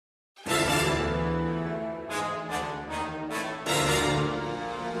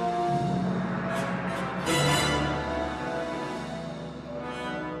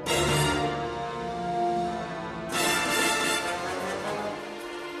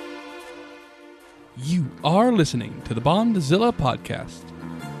You are listening to the Bondzilla Podcast.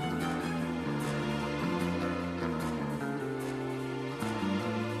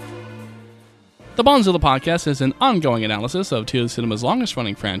 The Bondzilla Podcast is an ongoing analysis of two of cinema's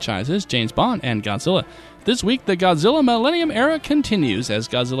longest-running franchises, James Bond and Godzilla. This week, the Godzilla Millennium Era continues as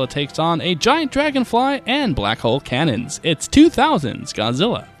Godzilla takes on a giant dragonfly and black hole cannons. It's 2000's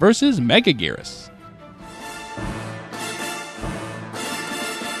Godzilla vs. Megaguirus.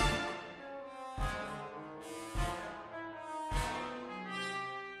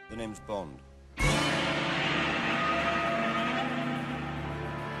 The name's Bond.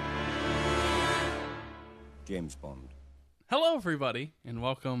 James Bond. Hello, everybody, and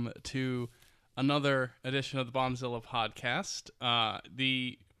welcome to another edition of the Bondzilla Podcast.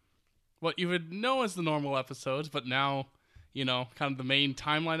 What you would know as the normal episodes, but now, kind of the main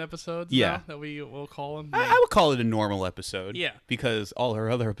timeline episodes now, that we will call them. I would call it a normal episode. Yeah. Because all our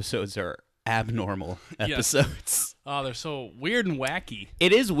other episodes are abnormal episodes. Oh, they're so weird and wacky.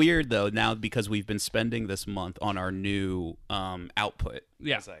 It is weird, though, now because we've been spending this month on our new output.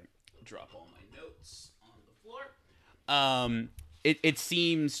 Yeah. As I drop all my notes on the floor. It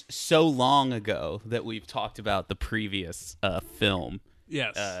seems so long ago that we've talked about the previous film.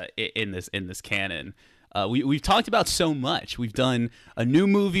 Yes. In this canon. We've talked about so much. We've done a new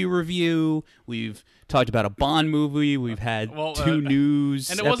movie review. We've talked about a Bond movie. We've had two news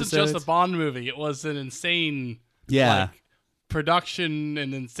and it wasn't episodes. just a Bond movie. It was an insane production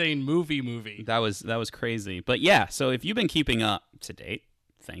and insane movie. That was crazy. But yeah, so if you've been keeping up to date,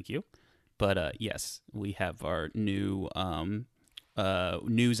 thank you. But yes, we have our new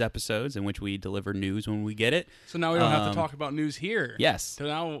news episodes in which we deliver news when we get it. So now we don't have to talk about news here. Yes.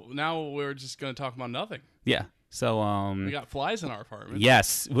 So now we're just going to talk about nothing. Yeah. So we got flies in our apartment.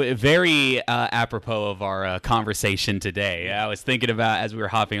 Yes, very apropos of our conversation today. I was thinking about as we were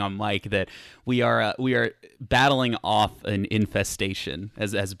hopping on mic that we are battling off an infestation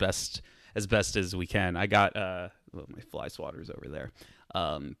as best as we can. I got my fly swatter's over there.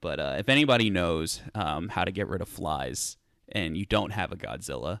 But if anybody knows how to get rid of flies and you don't have a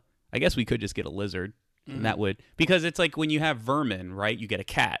Godzilla, I guess we could just get a lizard. Mm-hmm. And that would, because it's like when you have vermin, right? You get a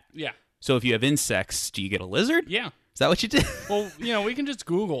cat. Yeah. So if you have insects, do you get a lizard? Yeah. Is that what you did? Well, we can just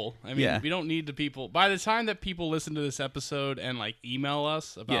Google. I mean, we don't need the people. By the time that people listen to this episode and email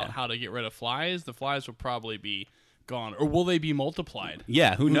us about how to get rid of flies, the flies will probably be gone, or will they be multiplied?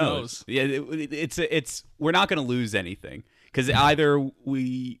 Yeah, who knows? Yeah, it's we're not going to lose anything because either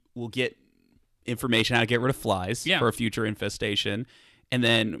we will get information how to get rid of flies for a future infestation. And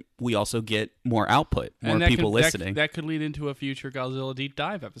then we also get more output, more people listening. That could lead into a future Godzilla Deep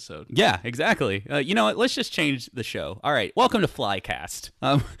Dive episode. Yeah, exactly. You know what? Let's just change the show. All right. Welcome to Flycast.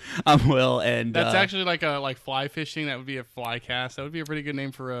 I'm Will, and that's actually like fly fishing. That would be a Flycast. That would be a pretty good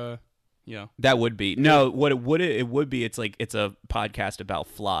name for a. That would be. No, what it would be, it's a podcast about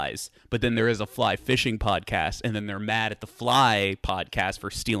flies, but then there is a fly fishing podcast, and then they're mad at the fly podcast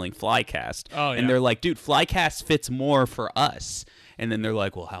for stealing Flycast. Oh, yeah. And they're like, dude, Flycast fits more for us. And then they're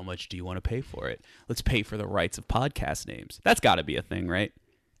like, well, how much do you want to pay for it? Let's pay for the rights of podcast names. That's got to be a thing, right?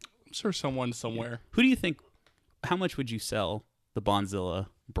 I'm sure someone somewhere. Who do you think, how much would you sell the Bondzilla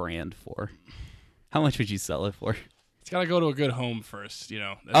brand for? How much would you sell it for? It's got to go to a good home first, okay.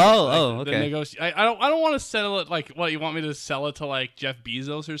 I don't want to sell it what, you want me to sell it to Jeff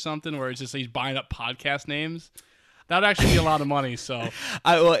Bezos or something where it's just he's buying up podcast names? That would actually be a lot of money, so.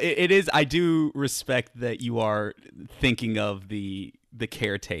 It is. I do respect that you are thinking of the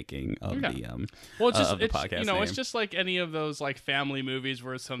caretaking of the podcast name. It's just like any of those family movies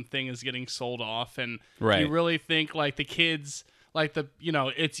where something is getting sold off, and you really think the kids. You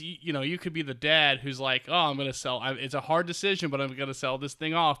could be the dad who's like, oh, I'm going to sell. It's a hard decision, but I'm going to sell this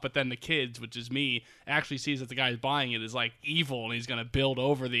thing off. But then the kids, which is me, actually sees that the guy buying it is evil, and he's going to build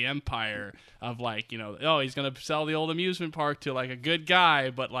over the empire of he's going to sell the old amusement park to a good guy,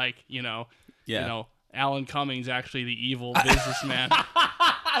 but Alan Cummings actually the evil businessman.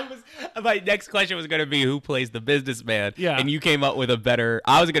 My next question was going to be who plays the businessman. Yeah. And you came up with a better.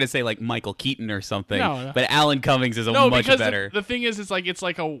 I was going to say Michael Keaton or something. No. But Alan Cummings is much better. The thing is,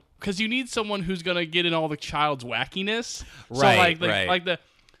 because you need someone who's going to get in all the child's wackiness. Right.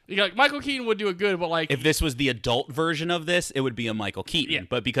 So Michael Keaton would do it good, but if this was the adult version of this, it would be a Michael Keaton. Yeah.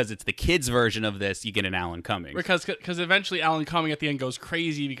 But because it's the kids version of this, you get an Alan Cummings. Because eventually Alan Cummings at the end goes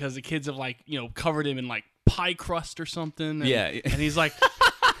crazy because the kids have covered him in pie crust or something. And he's like.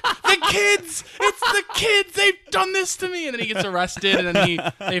 The kids! It's the kids! They've done this to me! And then he gets arrested, and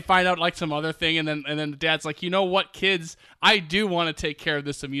then they find out some other thing, and then the dad's like, you know what, kids? I do want to take care of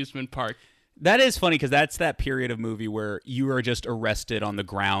this amusement park. That is funny because that's that period of movie where you are just arrested on the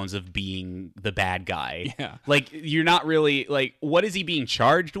grounds of being the bad guy. Yeah. Like, you're not really, like, what is he being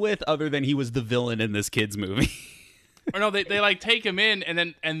charged with other than he was the villain in this kid's movie? Or no, they like take him in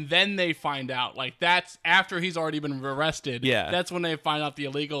and then they find out. Like, that's after he's already been arrested. Yeah. That's when they find out the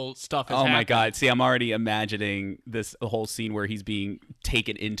illegal stuff is Oh my happening. God. See, I'm already imagining this whole scene where he's being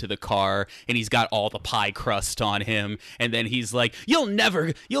taken into the car and he's got all the pie crust on him. And then he's like, you'll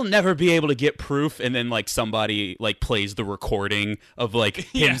never be able to get proof. And then like somebody like plays the recording of like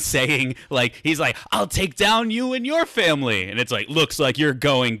him saying like, he's like, I'll take down you and your family. And it's like, looks like you're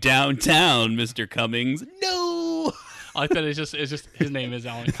going downtown, Mr. Cummings. No. I like that it's just his name is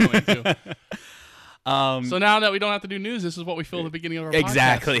Alan Cumming too. So now that we don't have to do news, this is what we fill the beginning of our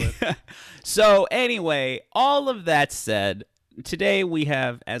Exactly. podcast with. So anyway, all of that said, today we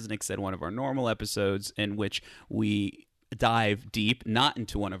have, as Nick said, one of our normal episodes in which we dive deep, not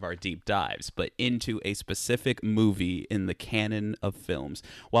into one of our deep dives, but into a specific movie in the canon of films.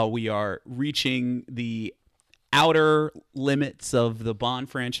 While we are reaching the outer limits of the Bond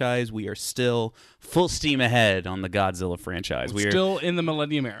franchise, we are still full steam ahead on the Godzilla franchise. We are Still in the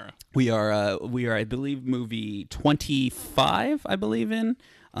Millennium Era. we are, I believe, movie 25. I believe in.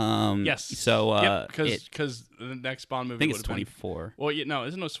 Yes. So because the next Bond movie I think it's would have been 24. Well, yeah, no,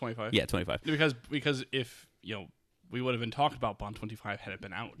 isn't it 25? Yeah, 25. Because if we would have been talking about Bond 25 had it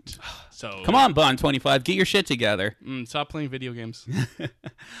been out. So Come on, Bond 25, get your shit together. Stop playing video games.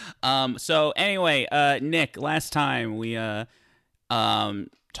 So anyway, Nick, last time we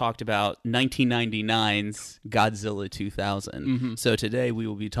talked about 1999's Godzilla 2000. So today we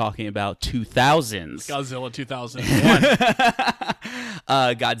will be talking about 2000's Godzilla 2001.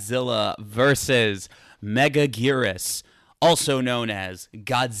 Godzilla versus Megaguirus, also known as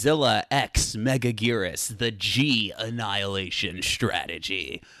Godzilla X Megaguirus, the G Annihilation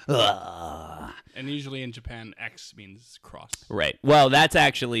Strategy. Ugh. And usually in Japan, X means cross. Right. Well, that's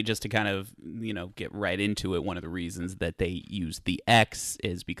actually just to kind of, get right into it. One of the reasons that they used the X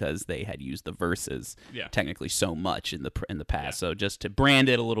is because they had used the verses technically so much in the past. Yeah. So just to brand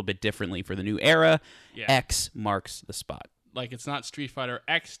it a little bit differently for the new era, X marks the spot. Like, it's not Street Fighter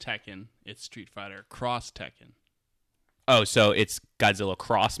X Tekken, it's Street Fighter Cross Tekken. Oh, so it's Godzilla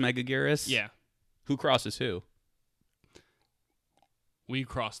cross Megaguirus? Yeah. Who crosses who? We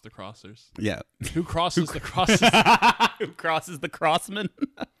cross the crossers. Yeah. Who crosses the crosses? Who crosses the crossman?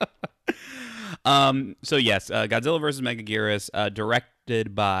 So yes, Godzilla vs. Megaguirus,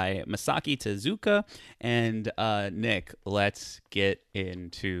 directed by Masaki Tezuka. And Nick, let's get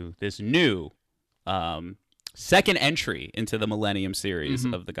into this new second entry into the Millennium series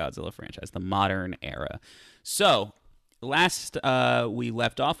of the Godzilla franchise, the modern era. So last we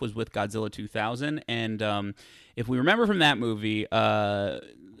left off was with Godzilla 2000, and if we remember from that movie was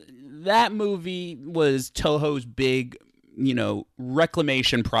Toho's big,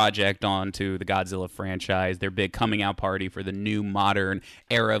 reclamation project onto the Godzilla franchise, their big coming out party for the new modern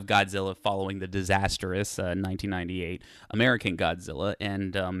era of Godzilla following the disastrous 1998 American Godzilla.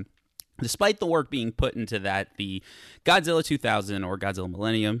 And despite the work being put into that, the Godzilla 2000, or Godzilla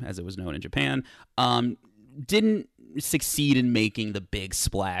Millennium, as it was known in Japan, didn't succeed in making the big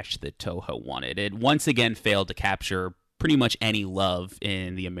splash that Toho wanted. It once again failed to capture pretty much any love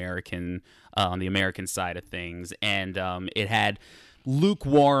in the American on the American side of things, and it had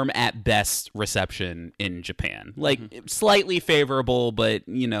lukewarm at best reception in Japan. Like slightly favorable, but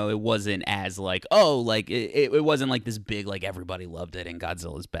it wasn't as like it wasn't like this big like everybody loved it and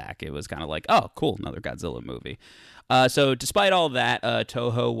Godzilla's back. It was kind of like, oh cool, another Godzilla movie. So despite all that,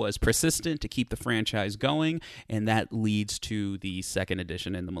 Toho was persistent to keep the franchise going, and that leads to the second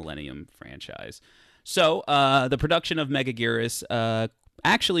edition in the Millennium franchise. So the production of Megaguirus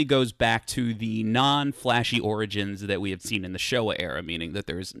actually goes back to the non-flashy origins that we have seen in the Showa era, meaning that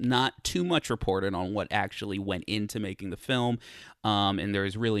there's not too much reported on what actually went into making the film, and there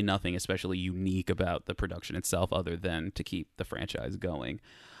is really nothing especially unique about the production itself other than to keep the franchise going.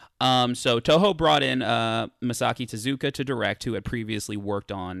 So Toho brought in Masaki Tezuka to direct, who had previously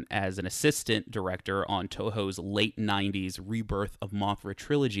worked on as an assistant director on Toho's late 90s Rebirth of Mothra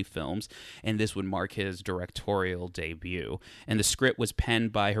trilogy films, and this would mark his directorial debut. And the script was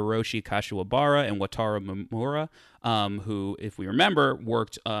penned by Hiroshi Kashiwabara and Wataru Mimura, who, if we remember, were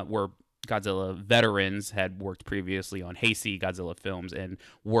Godzilla veterans, had worked previously on Heisei Godzilla films and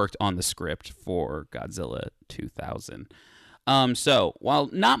worked on the script for Godzilla 2000. So while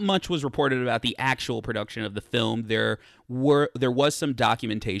not much was reported about the actual production of the film, there was some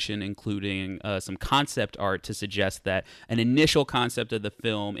documentation, including some concept art, to suggest that an initial concept of the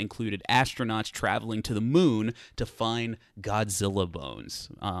film included astronauts traveling to the moon to find Godzilla bones.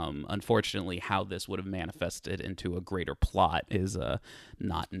 Unfortunately, how this would have manifested into a greater plot is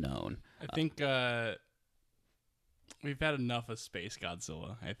not known. I think we've had enough of Space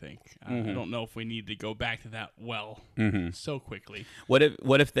Godzilla, I think. I don't know if we need to go back to that so quickly. What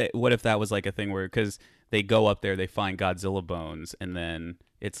if that was like a thing where, because they go up there, they find Godzilla bones, and then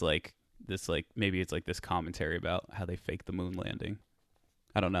it's like this, like maybe it's like this commentary about how they faked the moon landing.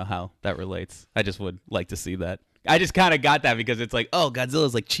 I don't know how that relates. I just would like to see that. I just kind of got that because it's like, oh,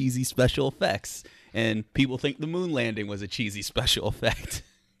 Godzilla's like cheesy special effects, and people think the moon landing was a cheesy special effect.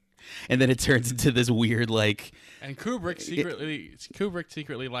 And then it turns into this weird, like... And Kubrick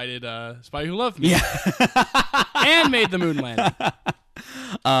secretly lighted Spy Who Loved Me. Yeah. And made the moon landing.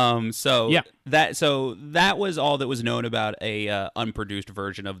 That was all that was known about a unproduced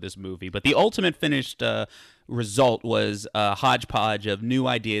version of this movie. But the ultimate finished result was a hodgepodge of new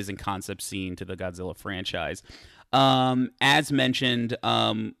ideas and concepts seen to the Godzilla franchise. As mentioned...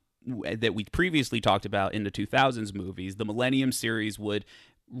 that we previously talked about in the 2000s movies, the Millennium series would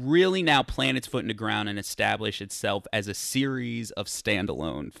really now plant its foot in the ground and establish itself as a series of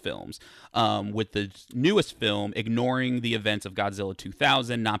standalone films, with the newest film ignoring the events of Godzilla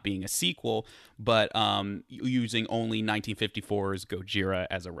 2000, not being a sequel, but using only 1954's Gojira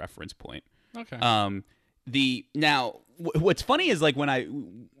as a reference point. Okay. What's funny is, like,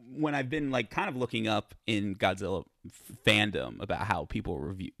 when I've been like kind of looking up in Godzilla fandom about how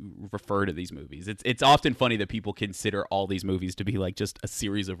people refer to these movies, it's often funny that people consider all these movies to be like just a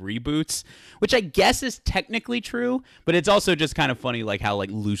series of reboots, which I guess is technically true, but it's also just kind of funny like how like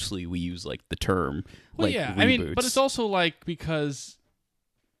loosely we use like the term. Well, like, yeah, reboots. I mean, but it's also like because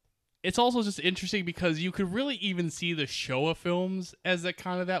it's also just interesting because you could really even see the Showa films as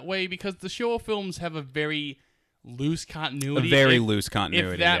that way, because the Showa films have a very loose continuity. Loose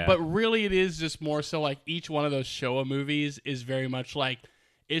continuity. Yeah. But really it is just more so like each one of those Showa movies is very much like,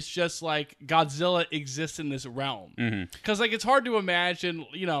 it's just like Godzilla exists in this realm. Because like it's hard to imagine,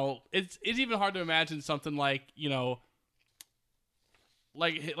 it's even hard to imagine something like,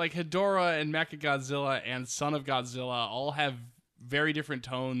 like Hedorah and Mechagodzilla and Son of Godzilla all have very different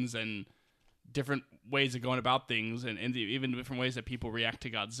tones and different ways of going about things, and even different ways that people react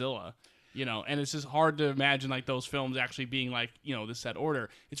to Godzilla. And it's just hard to imagine like those films actually being like, the set order.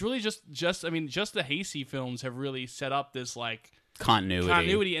 It's really just the Heisei films have really set up this like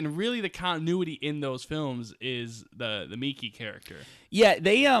continuity, and really the continuity in those films is the Miki character. Yeah,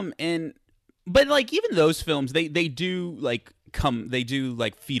 but like even those films, they do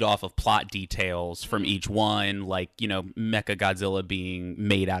feed off of plot details from each one, like, Mechagodzilla being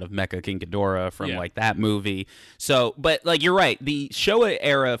made out of Mecha King Ghidorah from like that movie. So, but like you're right, the Showa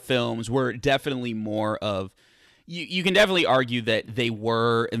era films were definitely more of, you can definitely argue that they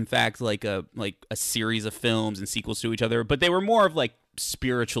were in fact like a series of films and sequels to each other, but they were more of like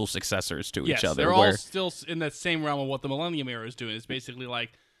spiritual successors to each other. They're all still in that same realm of what the Millennium era is doing. It's basically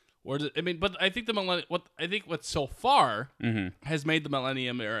like, but I think what so far has made the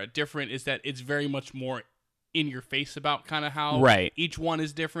Millennium era different is that it's very much more in your face about kind of how each one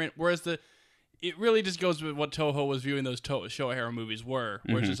is different. Whereas it really just goes with what Toho was viewing those Showa era movies were,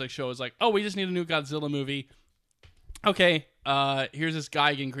 where it's just like Showa's like, oh, we just need a new Godzilla movie. Okay, here's this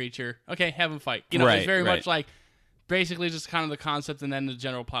Gigan creature. Okay, have him fight. It's very much like basically just kind of the concept and then the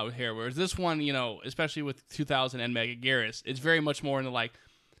general plot with here. Whereas this one, especially with 2000 and Megaguirus, it's very much more into like,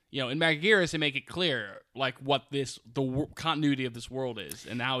 in Megaguirus, they make it clear like what the continuity of this world is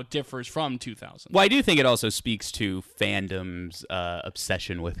and how it differs from 2000. Well, I do think it also speaks to fandom's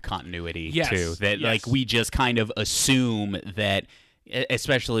obsession with continuity too. That like we just kind of assume that,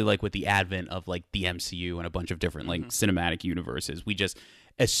 especially like with the advent of like the MCU and a bunch of different like cinematic universes, we just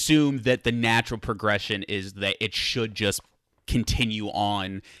assume that the natural progression is that it should just continue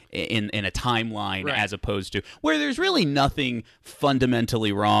on in a timeline, as opposed to where there's really nothing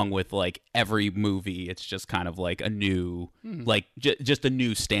fundamentally wrong with like every movie. It's just kind of like a new like just a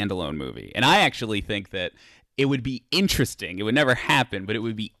new standalone movie. And I actually think that it would be interesting. It would never happen, but it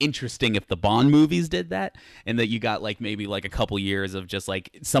would be interesting if the Bond movies did that, and that you got like maybe like a couple years of just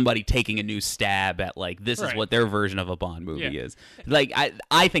like somebody taking a new stab at like this is what their version of a Bond movie is. Like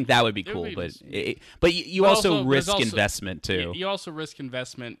I think that would be cool, but you also risk investment too. You also risk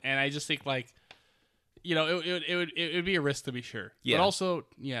investment, and I just think like it would be a risk to be sure. Yeah. But also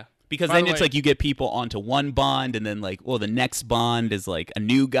Because By then the it's way- like you get people onto one Bond, and then like, well, the next Bond is like a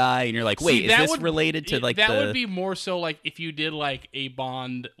new guy, and you're like, wait, See, is that this would- related to like that the? would be more so like if you did like a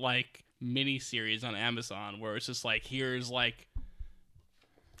Bond like mini series on Amazon where it's just like here's like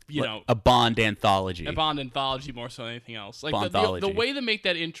you know a Bond anthology. a Bond anthology more so than anything else. Like the Bondthology. way to make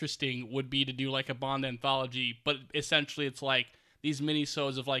that interesting would be to do like a Bond anthology, but essentially it's like these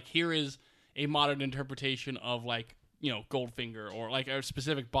mini-sodes of like here is a modern interpretation of like Goldfinger or like a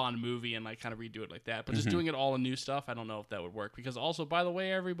specific Bond movie and like kind of redo it like that. But just doing it all in new stuff, I don't know if that would work because also by the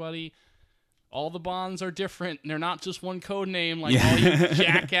way, everybody, all the Bonds are different. And they're not just one code name like all you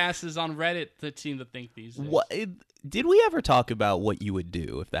jackasses on Reddit that seem to think these days. What did we ever talk about what you would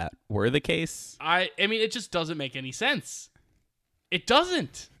do if that were the case? I mean, it just doesn't make any sense. It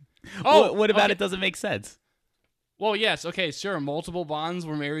doesn't. Oh, What about okay. it doesn't make sense? Well, yes. Okay, sure. Multiple Bonds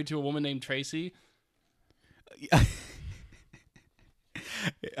were married to a woman named Tracy.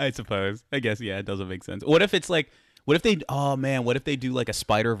 I suppose. I guess yeah, it doesn't make sense. What if it's like? What if they? Oh man, what if they do like a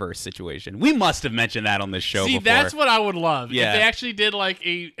Spider-Verse situation? We must have mentioned that on this show See, before. that's what I would love. Yeah. If they actually did like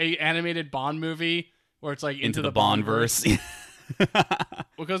a animated Bond movie where it's like into the Bondverse.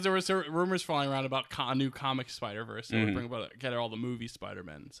 Because there were rumors flying around about a new comic Spider-Verse that would bring together all the movie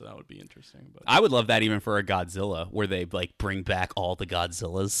Spider-Men, so that would be interesting. But I would love that even for a Godzilla, where they like bring back all the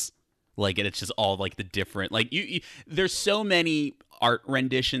Godzillas, like and it's just all like the different like you there's so many art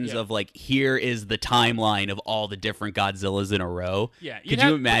renditions of like here is the timeline of all the different Godzillas in a row. yeah, could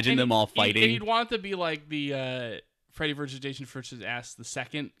you imagine them all fighting? And you'd want it to be like the Freddy vs. Jason vs. Ass, the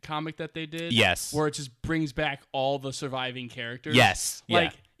second comic that they did. Yes. Where it just brings back all the surviving characters. Yes.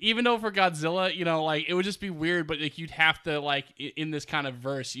 Like, yeah. even though for Godzilla, like, it would just be weird, but, like, you'd have to, like, in this kind of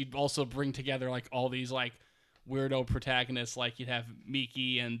verse, you'd also bring together, like, all these, like, weirdo protagonists. Like, you'd have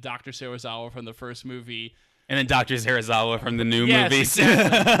Miki and Dr. Serizawa from the first movie. And then Dr. Serizawa from the new Yes, movies.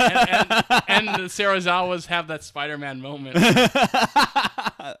 exactly. and the Serizawas have that Spider-Man moment.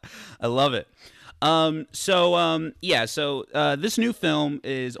 I love it. So this new film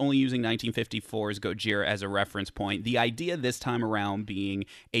is only using 1954's Gojira as a reference point. The idea this time around being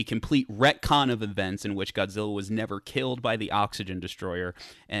a complete retcon of events in which Godzilla was never killed by the oxygen destroyer,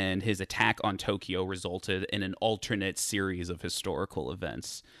 and his attack on Tokyo resulted in an alternate series of historical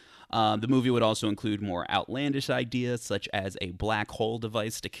events. The movie would also include more outlandish ideas, such as a black hole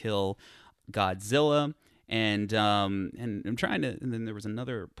device to kill Godzilla. And I'm trying to. And then there was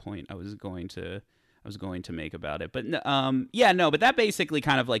another point I was going to make about it, but but that basically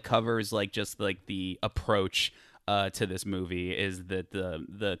kind of like covers like just like the approach to this movie is that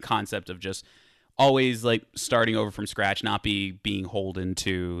the concept of just always like starting over from scratch, not being beholden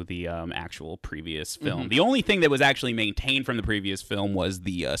to the actual previous film. The only thing that was actually maintained from the previous film was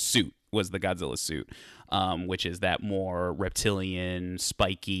the suit, was the Godzilla suit. Which is that more reptilian,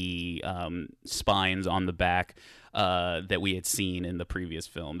 spiky spines on the back that we had seen in the previous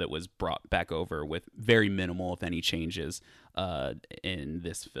film that was brought back over with very minimal, if any, changes in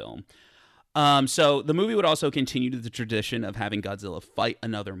this film. So the movie would also continue to the tradition of having Godzilla fight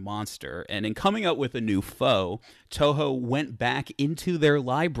another monster, and in coming up with a new foe, Toho went back into their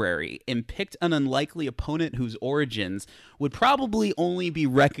library and picked an unlikely opponent whose origins would probably only be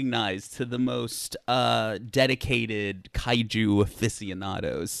recognized to the most dedicated kaiju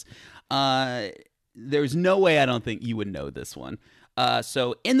aficionados. There's no way I don't think you would know this one.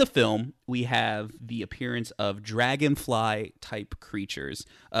 So in the film, we have the appearance of dragonfly-type creatures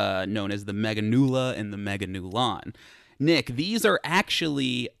known as the Meganula and the Meganulon. Nick, these are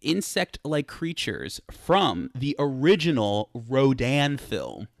actually insect-like creatures from the original Rodan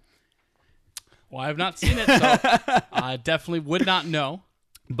film. Well, I have not seen it, so I definitely would not know.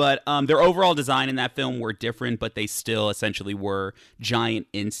 But their overall design in that film were different, but they still essentially were giant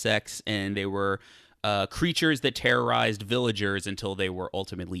insects, and they were creatures that terrorized villagers until they were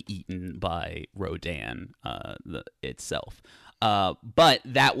ultimately eaten by Rodan itself. But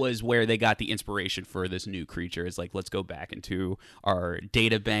that was where they got the inspiration for this new creature. It's like, let's go back into our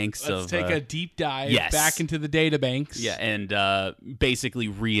data banks. Let's take a deep dive yes. back into the data banks. Yeah, and basically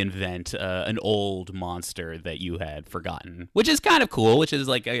reinvent an old monster that you had forgotten, which is kind of cool, which is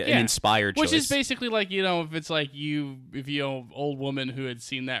like an inspired choice. Which is basically like, if it's like old woman who had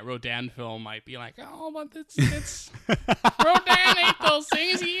seen that Rodan film might be like, oh, but it's Rodan ate those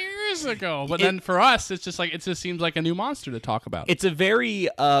things years ago. But then for us, it's just like, it just seems like a new monster to talk about. It's a very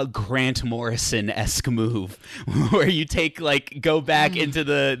Grant Morrison-esque move where you go back into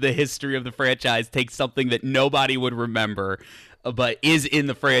the history of the franchise, take something that nobody would remember but is in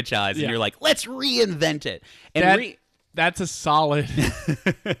the franchise, and you're like, let's reinvent it. And That's a solid.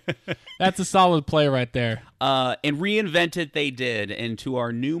 That's a solid play right there. And reinvent it they did into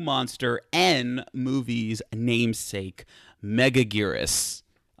our new monster and movie's namesake, Megaguirus,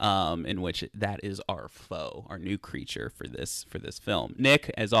 in which that is our foe, our new creature for this film.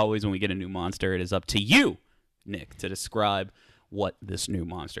 Nick, as always, when we get a new monster, it is up to you, Nick, to describe what this new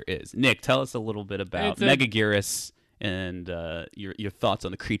monster is. Nick, tell us a little bit about Megaguirus and your thoughts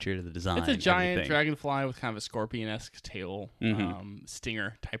on the creature, the design. It's a giant everything. Dragonfly with kind of a scorpion-esque tail,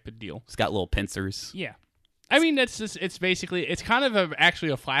 stinger type of deal. It's got little pincers. Yeah. I mean, it's basically, it's kind of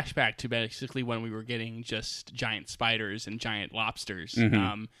actually a flashback to basically when we were getting just giant spiders and giant lobsters.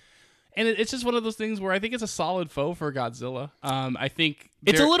 And it's just one of those things where I think it's a solid foe for Godzilla. I think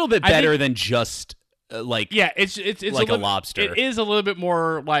it's a little bit better than just it's like a lobster. It is a little bit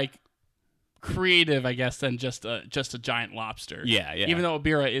more like creative, I guess, than just a giant lobster. Yeah. Even though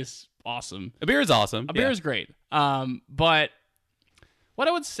Ebirah is awesome. Ebirah is awesome. Ebirah is great. But what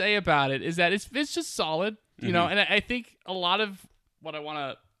I would say about it is that it's just solid, you know. And I think a lot of what I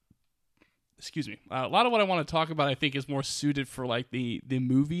want to talk about, I think, is more suited for like the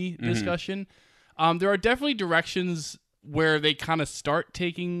movie discussion. There are definitely directions where they kind of start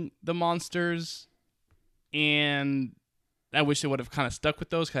taking the monsters, and I wish they would have kind of stuck with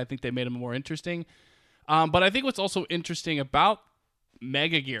those because I think they made them more interesting. But I think what's also interesting about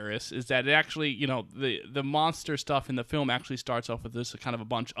Megaguirus is that it actually, you know, the monster stuff in the film actually starts off with this kind of a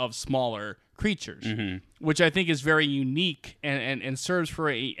bunch of smaller creatures, which I think is very unique and serves for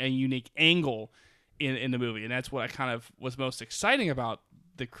a unique angle in the movie. And that's what I kind of was most exciting about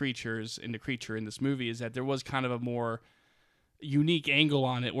the creatures and the creature in this movie, is that there was kind of a more unique angle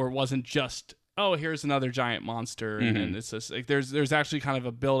on it where it wasn't just, oh, here's another giant monster, and it's just like there's actually kind of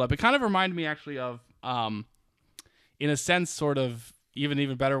a build up. It kind of reminded me actually of, in a sense, sort of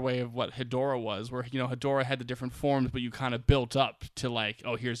even better way of what Hedorah was, where, you know, Hedorah had the different forms, but you kind of built up to like,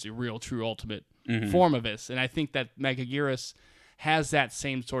 oh, here's the real, true, ultimate form of this. And I think that Megaguirus has that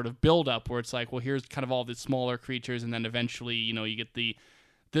same sort of build up where it's like, well, here's kind of all the smaller creatures, and then eventually, you know, you get the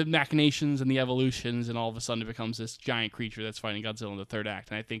machinations and the evolutions, and all of a sudden it becomes this giant creature that's fighting Godzilla in the third act.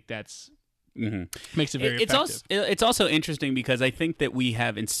 And I think that's makes it very effective. It's also interesting because I think that we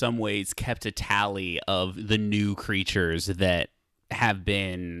have in some ways kept a tally of the new creatures that have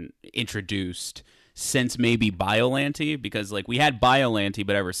been introduced since maybe Biollante, because like we had Biollante,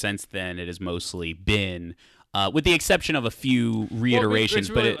 but ever since then it has mostly been with the exception of a few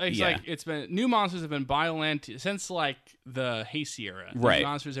reiterations. Well, it's been new monsters have been Biollante since like the Heisei era. Right. New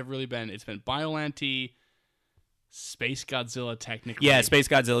monsters have really been, it's been Biollante, Space Godzilla technically. Yeah, Space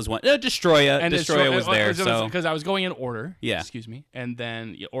Godzilla's one. Destroya. And Destroya was there. Because I was going in order. Yeah. Excuse me. And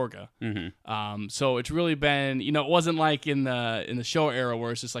then Orga. So it's really been, you know, it wasn't like in the show era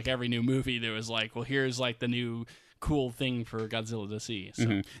where it's just like every new movie there was like, well, here's like the new cool thing for Godzilla to see.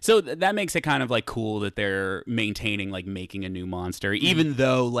 So that makes it kind of like cool that they're maintaining like making a new monster, even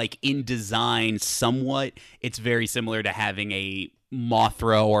though like in design somewhat it's very similar to having a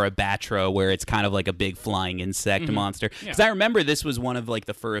Mothra or a Batra, where it's kind of like a big flying insect monster. Because I remember this was one of like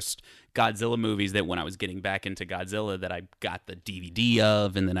the first Godzilla movies that when I was getting back into Godzilla that I got the DVD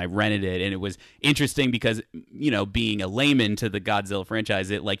of, and then I rented it, and it was interesting because, you know, being a layman to the Godzilla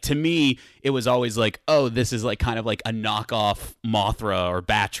franchise, it like to me it was always like, oh, this is like kind of like a knockoff Mothra or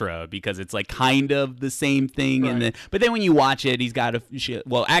Batra because it's like kind of the same thing. Right. But then when you watch it, he's got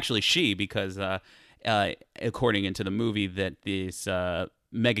because according into the movie, that this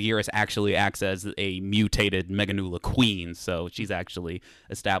Megaguirus actually acts as a mutated Meganula queen, so she's actually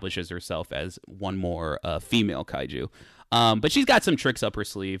establishes herself as one more female kaiju. But she's got some tricks up her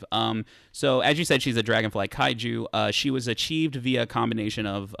sleeve. So as you said, she's a dragonfly kaiju. She was achieved via a combination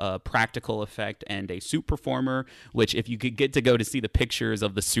of practical effect and a suit performer, which if you could get to go to see the pictures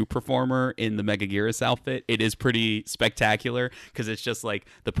of the suit performer in the Megaguirus outfit, it is pretty spectacular because it's just like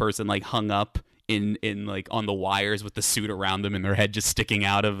the person like hung up in like on the wires with the suit around them and their head just sticking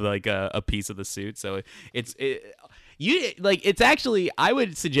out of like a piece of the suit. So it's actually, I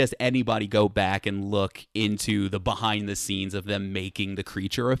would suggest anybody go back and look into the behind the scenes of them making the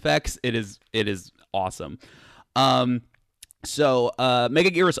creature effects. It is awesome. So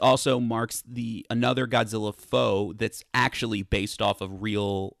Megaguirus also marks another Godzilla foe that's actually based off of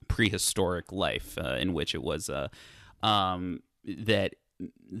real prehistoric life, in which it was that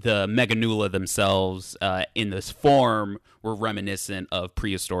the Meganula themselves in this form were reminiscent of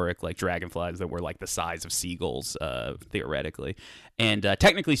prehistoric like dragonflies that were like the size of seagulls, theoretically. And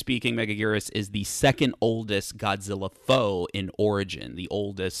technically speaking, Megaguirus is the second oldest Godzilla foe in origin, the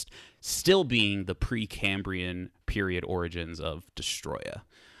oldest still being the Precambrian period origins of Destroya.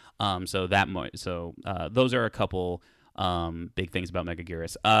 So those are a couple big things about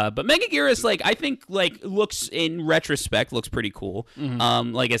Megaguirus. But Megaguirus, like, I think, like, looks, in retrospect, looks pretty cool.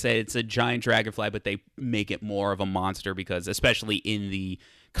 Like I said, it's a giant dragonfly, but they make it more of a monster because, especially in the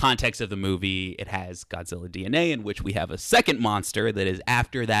context of the movie, it has Godzilla DNA, in which we have a second monster that is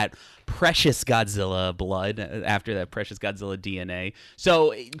after that precious Godzilla blood, after that precious Godzilla DNA.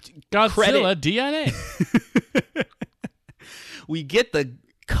 So, Godzilla DNA. We get the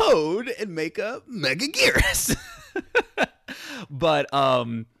code and make a Megaguirus. But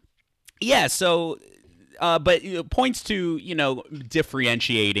yeah, so but points to,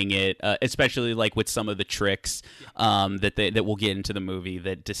 differentiating it, especially like with some of the tricks that we'll get into the movie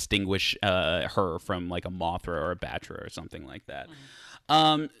that distinguish her from like a Mothra or a Batra or something like that.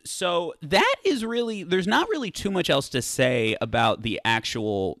 So that is really, there's not really too much else to say about the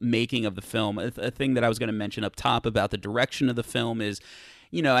actual making of the film. A thing that I was going to mention up top about the direction of the film is,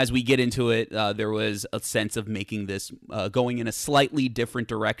 as we get into it, there was a sense of making this, going in a slightly different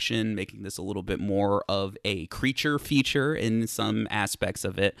direction, making this a little bit more of a creature feature in some aspects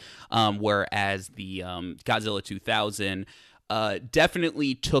of it, whereas the Godzilla 2000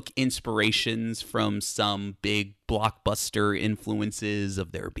 definitely took inspirations from some big blockbuster influences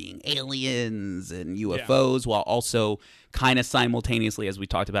of there being aliens and UFOs, while also kind of simultaneously, as we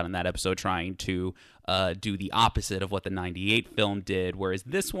talked about in that episode, trying to do the opposite of what the 98 film did, whereas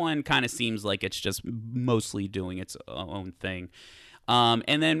this one kind of seems like it's just mostly doing its own thing.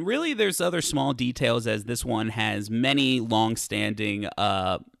 And then really there's other small details, as this one has many long-standing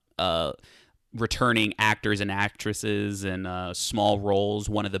returning actors and actresses and small roles.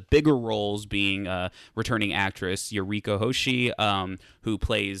 One of the bigger roles being returning actress Yuriko Hoshi, who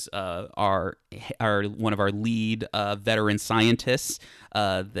plays our one of our lead veteran scientists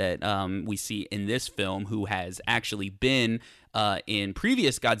that we see in this film, who has actually been in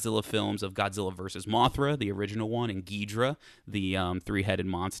previous Godzilla films of Godzilla vs. Mothra, the original one, and Ghidra, the three-headed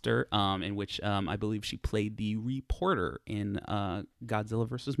monster, in which I believe she played the reporter in Godzilla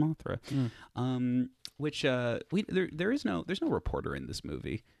vs. Mothra. Which there's no reporter in this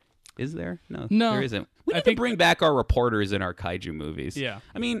movie. Is there? No, there isn't. We need to bring back our reporters in our kaiju movies. Yeah.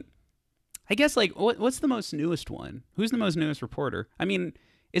 I mean, I guess, like, what's the most newest one? Who's the most newest reporter? I mean,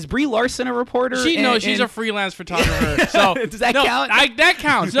 is Brie Larson a reporter? She's a freelance photographer. So does that count? That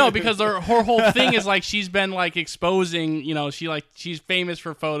counts. No, because her whole thing is like she's been like exposing. She's famous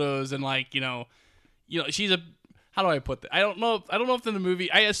for photos and she's a. How do I put that? I don't know if in the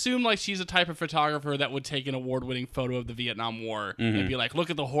movie, I assume like she's a type of photographer that would take an award-winning photo of the Vietnam War and be like, look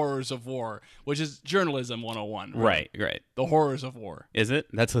at the horrors of war, which is journalism 101. Right. The horrors of war. Is it?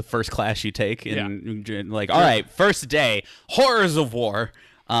 That's the first class you take like, all right, first day, horrors of war.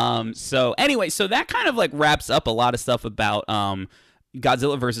 So anyway, so that kind of like wraps up a lot of stuff about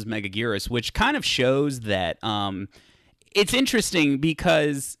Godzilla versus Megaguirus, which kind of shows that it's interesting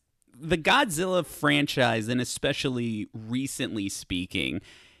because the Godzilla franchise, and especially recently speaking,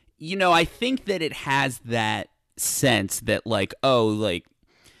 I think that it has that sense that like,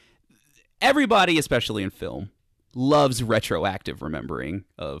 everybody, especially in film, loves retroactive remembering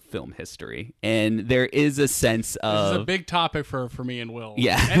of film history, and there is a sense of... This is a big topic for me and Will.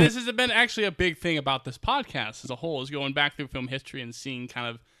 Yeah. And this has been actually a big thing about this podcast as a whole, is going back through film history and seeing kind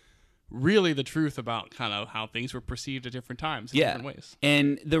of really the truth about kind of how things were perceived at different times in different ways.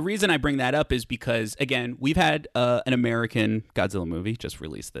 And the reason I bring that up is because, again, we've had an American Godzilla movie just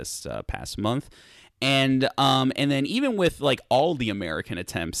released this past month. And then even with like all the American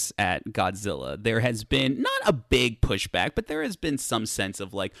attempts at Godzilla, there has been not a big pushback, but there has been some sense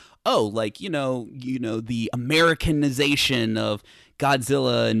of like, the Americanization of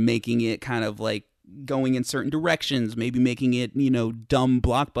Godzilla and making it kind of like going in certain directions, maybe making it, dumb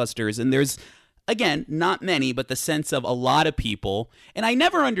blockbusters. And there's, again, not many, but the sense of a lot of people, and I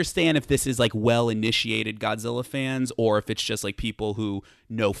never understand if this is like well-initiated Godzilla fans or if it's just like people who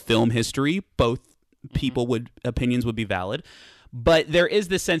know film history. Both opinions would be valid. But there is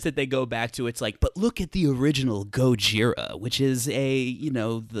this sense that they go back to, it's like, but look at the original Gojira, which is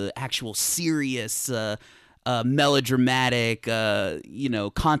the actual serious melodramatic,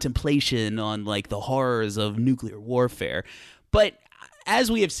 contemplation on like the horrors of nuclear warfare. But as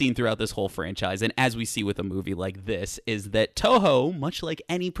we have seen throughout this whole franchise, and as we see with a movie like this, is that Toho, much like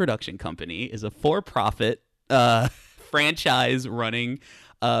any production company, is a for-profit franchise running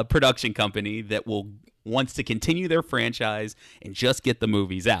production company that wants to continue their franchise and just get the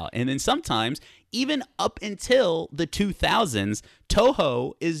movies out. And then sometimes, even up until the 2000s,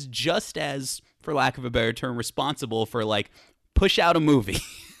 Toho is just as, for lack of a better term, responsible for like, push out a movie.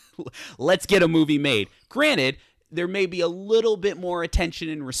 Let's get a movie made. Granted, there may be a little bit more attention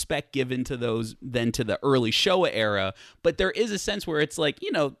and respect given to those than to the early Showa era, but there is a sense where it's like,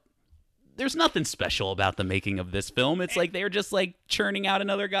 there's nothing special about the making of this film. It's like they're just like churning out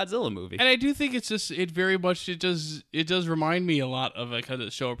another Godzilla movie. And I do think it does remind me a lot of a kind of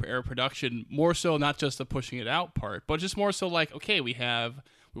Showa era production, more so not just the pushing it out part, but just more so like, okay, we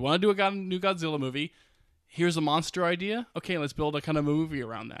want to do a new Godzilla movie. Here's a monster idea. Okay, let's build a kind of movie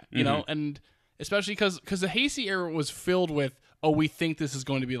around that, you know? And especially because the Heisei era was filled with, we think this is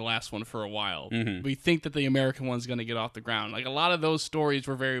going to be the last one for a while. We think that the American one's going to get off the ground. Like, a lot of those stories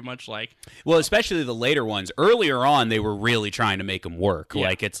were very much like... Well, especially the later ones. Earlier on, they were really trying to make them work. Yeah.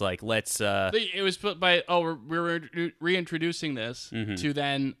 Like, it's like, let's... It was put by, we're reintroducing this to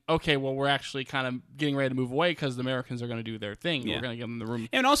then, okay, well, we're actually kind of getting ready to move away because the Americans are going to do their thing. Yeah. We're going to give them the room.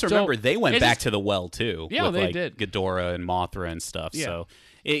 And also, remember, they went back to the well, too. Yeah, with, they did. Ghidorah and Mothra and stuff. Yeah. So,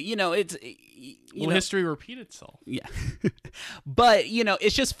 history repeat itself. Yeah. But,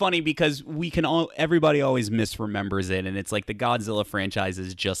 it's just funny because everybody always misremembers it. And it's like the Godzilla franchise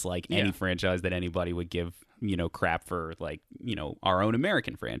is just like any franchise that anybody would give, crap for, like, our own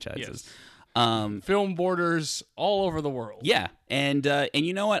American franchises. Yes. Film borders all over the world. Yeah, and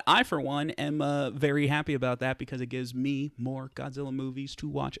you know what? I, for one, am very happy about that because it gives me more Godzilla movies to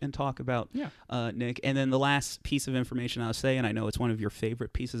watch and talk about, Nick. And then the last piece of information I'll say, and I know it's one of your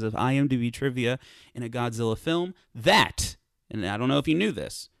favorite pieces of IMDb trivia in a Godzilla film, and I don't know if you knew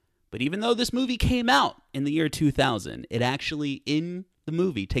this, but even though this movie came out in the year 2000, it actually, in the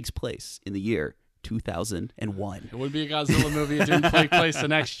movie, takes place in the year 2001. It would be a Godzilla movie if it didn't take place the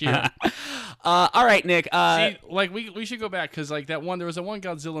next year. All right, Nick. See, like we should go back because like that one, there was a one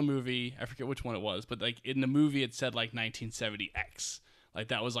Godzilla movie. I forget which one it was, but like in the movie it said like 1970X. Like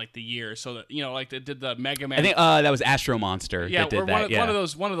that was like the year. So that like they did the Mega Man. I think that was Astro Monster. Yeah, that did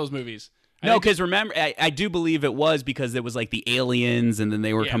one of those movies. No, because remember, I do believe it was because it was like the aliens, and then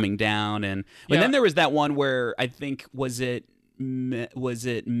they were coming down, and then there was that one where I think was it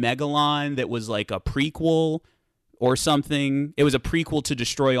Megalon that was like a prequel or something. It was a prequel to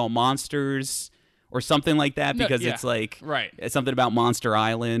Destroy All Monsters or something like that because it's like it's something about Monster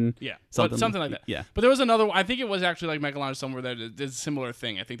Island. Yeah, something like that. Yeah, but there was another one. I think it was actually like Megalon or somewhere that did a similar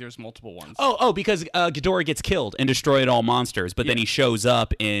thing. I think there's multiple ones. Because Ghidorah gets killed and destroyed all monsters, but then he shows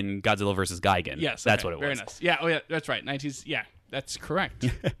up in Godzilla vs. Gigan. Yes, that's what it was. Very nice. Yeah, that's right. 19s. Yeah. That's correct.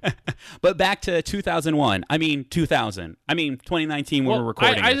 But back to 2001. 2019 when we're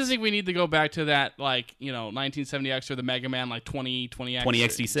recording. I just think we need to go back to that, like, 1970X or the Mega Man, like 20X.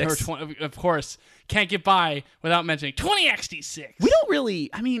 20XD6. Of course. Can't get by without mentioning 20XD6. We don't really,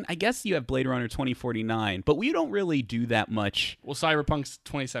 I guess you have Blade Runner 2049, but we don't really do that much. Well, Cyberpunk's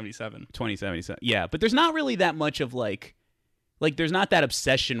 2077. 2077. Yeah, but there's not really that much of, like there's not that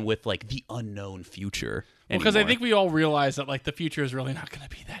obsession with, like, the unknown future. Because I think we all realize that like the future is really not going to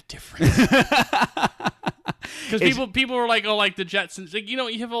be that different. Because people are like, like the Jetsons. Like,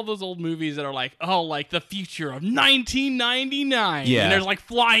 you have all those old movies that are like, like the future of 1999. Yeah. And there's like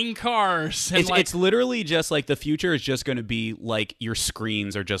flying cars. And it's literally just like the future is just going to be like your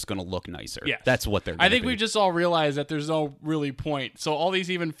screens are just going to look nicer. Yeah. That's what they're going to be. I think we just all realized that there's no really point. So all these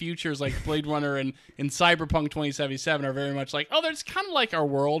even futures like Blade Runner and Cyberpunk 2077 are very much like, there's kind of like our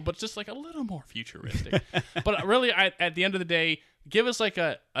world, but just like a little more futuristic. But really, at the end of the day, give us like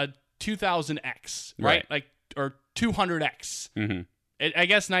a 2000X, right? Like, or 200X. Mm-hmm. I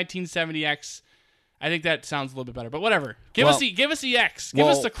guess 1970X. I think that sounds a little bit better, but whatever. Give us the X. Give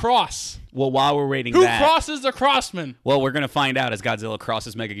us the cross. Well, while we're waiting, who crosses the Crossman? Well, we're gonna find out as Godzilla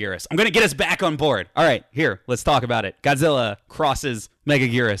crosses Megaguirus. I'm gonna get us back on board. All right, here, let's talk about it. Godzilla crosses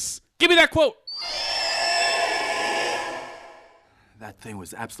Megaguirus. Give me that quote. That thing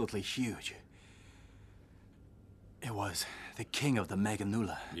was absolutely huge. It was the king of the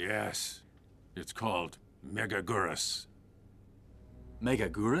Meganula. Yes. It's called Megaguirus.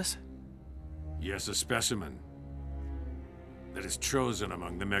 Megaguirus? Yes, a specimen that is chosen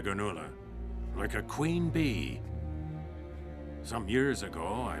among the Meganula, like a queen bee. Some years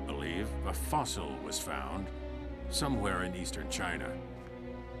ago, I believe, a fossil was found somewhere in eastern China.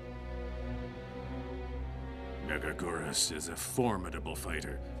 Megaguirus is a formidable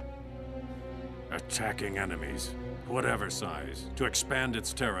fighter, attacking enemies, whatever size, to expand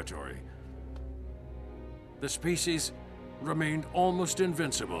its territory. The species remained almost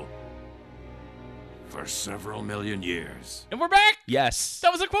invincible for several million years. And we're back! Yes.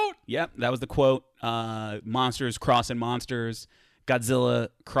 That was a quote! Yep, that was the quote. Monsters crossing monsters. Godzilla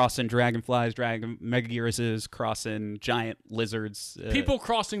crossing dragonflies. Megaguiruses crossing giant lizards. People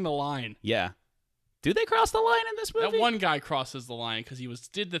crossing the line. Yeah. Do they cross the line in this movie? That one guy crosses the line because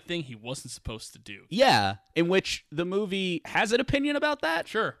did the thing he wasn't supposed to do. Yeah, in which the movie has an opinion about that.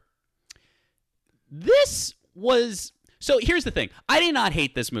 Sure. This was... So here's the thing. I did not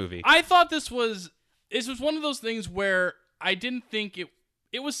hate this movie. I thought this was one of those things where I didn't think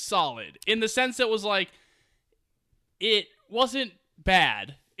it was solid in the sense that it was like it wasn't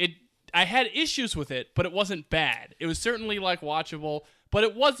bad. I had issues with it, but it wasn't bad. It was certainly like watchable, but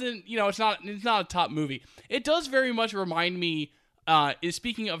it wasn't, it's not a top movie. It does very much remind me,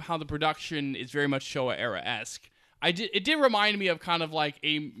 speaking of how the production is very much Showa era-esque, it did remind me of kind of like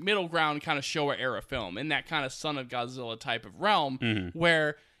a middle ground kind of Showa era film in that kind of Son of Godzilla type of realm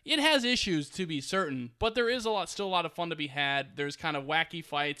where it has issues to be certain, but there is still a lot of fun to be had. There's kind of wacky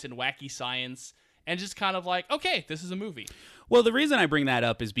fights and wacky science and just kind of like, okay, this is a movie. Well, the reason I bring that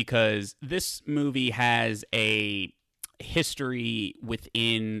up is because this movie has a history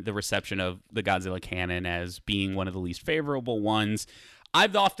within the reception of the Godzilla canon as being one of the least favorable ones.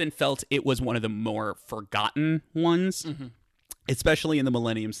 I've often felt it was one of the more forgotten ones, especially in the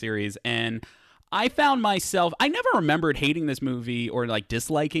Millennium series. And I found myself, I never remembered hating this movie or like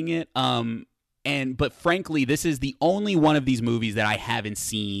disliking it. But frankly, this is the only one of these movies that I haven't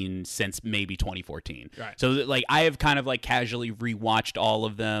seen since maybe 2014. Right. So like I have kind of like casually rewatched all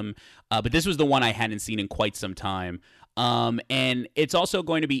of them, but this was the one I hadn't seen in quite some time. And it's also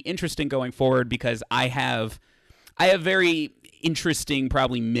going to be interesting going forward because I have very interesting,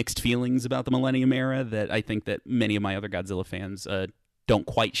 probably mixed feelings about the Millennium Era that I think that many of my other Godzilla fans don't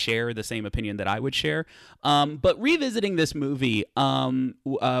quite share the same opinion that I would share. But revisiting this movie,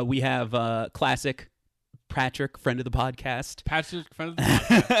 we have classic Patrick, friend of the podcast. Patrick, friend of the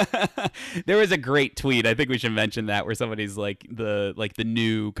podcast. There was a great tweet. I think we should mention that where somebody's like the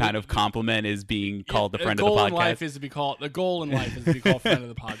new kind of compliment is being called the friend of the podcast. The goal in life is to be called friend of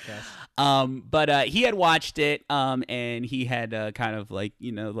the podcast. But he had watched it, and he had kind of like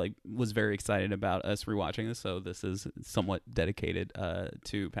was very excited about us rewatching this. So this is somewhat dedicated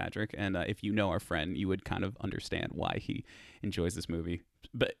to Patrick. And if you know our friend, you would kind of understand why he enjoys this movie.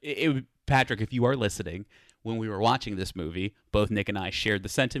 But Patrick, if you are listening, when we were watching this movie, both Nick and I shared the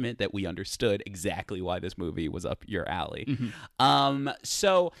sentiment that we understood exactly why this movie was up your alley.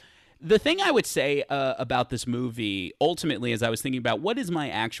 So the thing I would say about this movie, ultimately, as I was thinking about what is my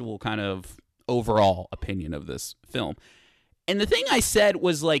actual kind of overall opinion of this film, and the thing I said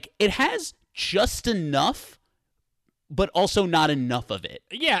was like, it has just enough, but also not enough of it.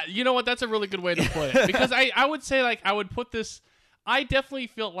 Yeah, you know what? That's a really good way to put it. Because I would say, like, I would put this... I definitely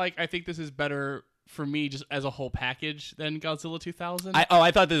feel like I think this is better for me just as a whole package than Godzilla 2000. I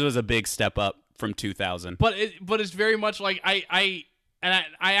thought this was a big step up from 2000. But it's very much like I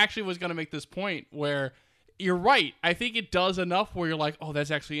actually was going to make this point where you're right. I think it does enough where you're like, oh, that's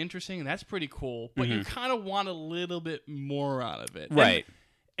actually interesting and that's pretty cool. But you kind of want a little bit more out of it. Right.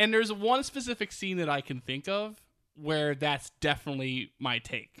 And there's one specific scene that I can think of where that's definitely my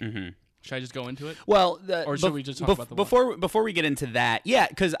take. Should I just go into it? Well, or should we just talk about the before we get into that? Yeah,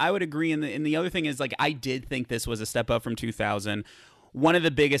 because I would agree. And the other thing is, like, I did think this was a step up from 2000. One of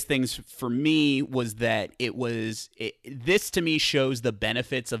the biggest things for me was that this to me shows the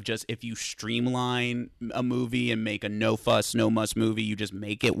benefits of just if you streamline a movie and make a no fuss, no muss movie, you just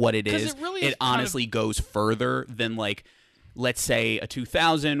make it what it is. It honestly goes further than, like, let's say a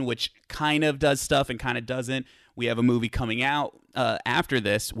 2000, which kind of does stuff and kind of doesn't. We have a movie coming out after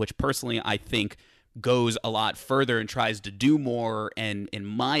this, which personally I think goes a lot further and tries to do more, and in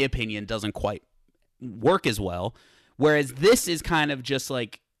my opinion doesn't quite work as well. Whereas this is kind of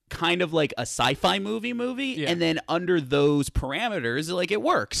like a sci-fi movie, and then under those parameters, like, it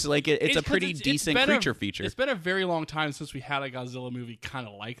works. Like it's a pretty decent creature feature. It's been a very long time since we had a Godzilla movie kind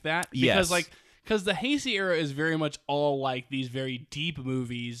of like that. Yes. Because the Heisei era is very much all like these very deep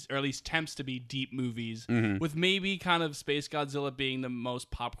movies, or at least attempts to be deep movies, with maybe kind of Space Godzilla being the most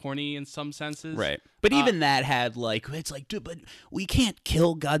popcorny in some senses. Right. But even that had, like, it's like, dude, but we can't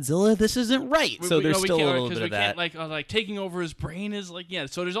kill Godzilla. This isn't right. So there's still a little bit of that. Like taking over his brain is like, yeah.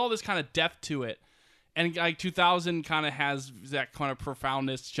 So there's all this kind of depth to it. And like 2000 kind of has that kind of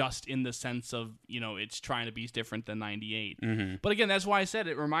profoundness just in the sense of, it's trying to be different than 98. But again, that's why I said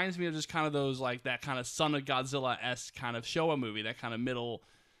it reminds me of just kind of those, like, that kind of Son of Godzilla-esque kind of Showa movie, that kind of middle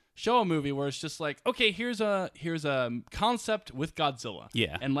Showa movie where it's just like, okay, here's a concept with Godzilla.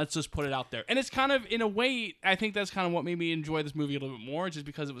 Yeah. And let's just put it out there. And it's kind of, in a way, I think that's kind of what made me enjoy this movie a little bit more, just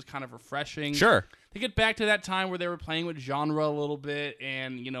because it was kind of refreshing. Sure. To get back to that time where they were playing with genre a little bit,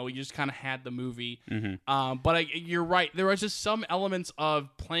 and you just kind of had the movie. But you're right, there was just some elements of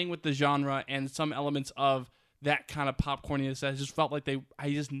playing with the genre and some elements of that kind of popcorniness. I just felt like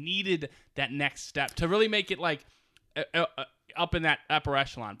I just needed that next step to really make it like up in that upper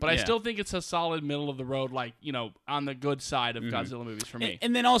echelon. But I still think it's a solid middle of the road, like, you know, on the good side of Godzilla movies for me.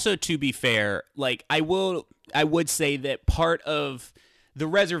 And then also, to be fair, like I would say that part of the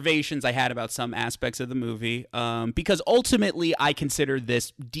reservations I had about some aspects of the movie, because ultimately I consider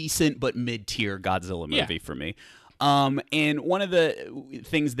this decent but mid-tier Godzilla movie for me. And one of the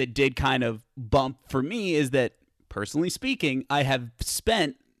things that did kind of bump for me is that, personally speaking, I have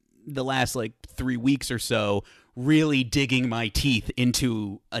spent the last like 3 weeks or so really digging my teeth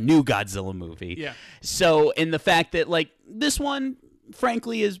into a new Godzilla movie. Yeah. So, in the fact that like this one,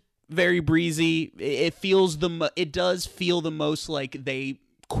 frankly, is very breezy. It does feel the most like they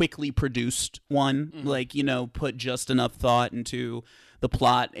quickly produced one. Like, you know, put just enough thought into the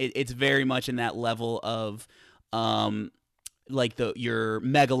plot. It's very much in that level of like your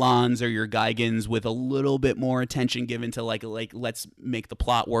Megalons or your Gigans with a little bit more attention given to like let's make the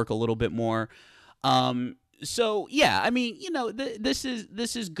plot work a little bit more. So yeah, I mean, you know, this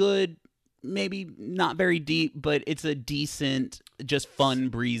is good. Maybe not very deep, but it's a decent, just fun,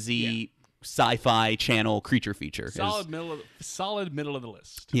 breezy sci-fi channel creature feature. Solid middle of the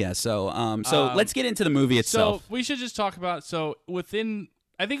list. Yeah. So let's get into the movie itself. So we should just talk about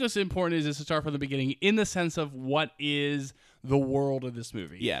I think what's important is to start from the beginning in the sense of what is the world of this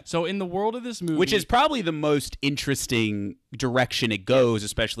movie. Yeah. So in the world of this movie, Which is probably the most interesting direction it goes,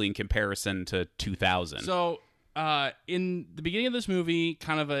 especially in comparison to 2000. So in the beginning of this movie,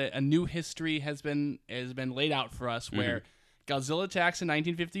 kind of a new history has been laid out for us, where Godzilla attacks in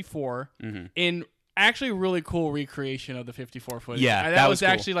 1954 in actually a really cool recreation of the 54 footage. Yeah, that was cool.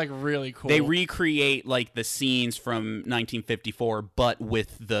 actually like really cool. They recreate like the scenes from 1954, but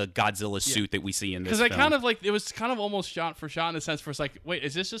with the Godzilla suit that we see in this film. Because I kind of like, it was kind of almost shot for shot in a sense, for it's like, wait,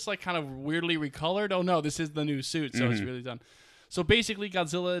 is this just like kind of weirdly recolored? Oh no, this is the new suit, so it's really done. So basically,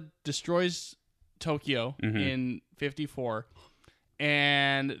 Godzilla destroys Tokyo in 54,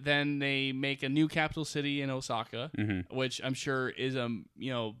 and then they make a new capital city in Osaka, which I'm sure is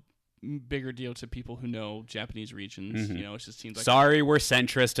bigger deal to people who know Japanese regions. You know, it just seems like, sorry, we're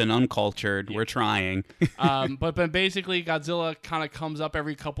centrist and uncultured. We're trying. but basically, Godzilla kind of comes up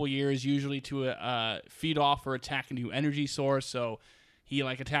every couple years, usually to feed off or attack a new energy source. So he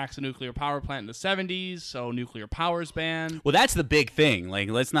like attacks a nuclear power plant in the 70s. So nuclear power's banned. Well, that's the big thing. Like,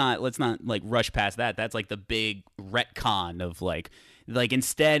 let's not like rush past that. That's like the big retcon of like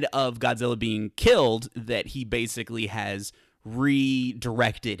instead of Godzilla being killed, that he basically has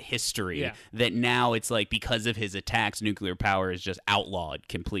redirected history, that now it's like because of his attacks, nuclear power is just outlawed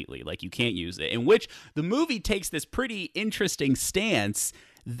completely. Like, you can't use it. In which the movie takes this pretty interesting stance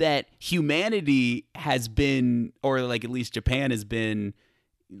that humanity has been, or like at least Japan has been,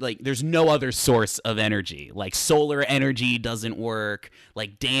 like, there's no other source of energy. Like, solar energy doesn't work,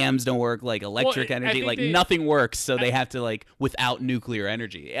 like dams don't work, like electric energy, like nothing works, so they have to like without nuclear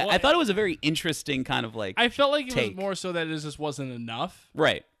energy. I thought it was a very interesting kind of like, I felt like it was more so that it just wasn't enough.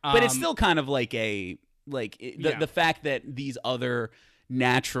 Right. But it's still kind of like the fact that these other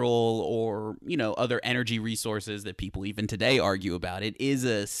natural or, you know, other energy resources that people even today argue about, it is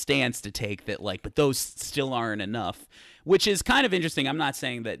a stance to take that like, but those still aren't enough. Which is kind of interesting. I'm not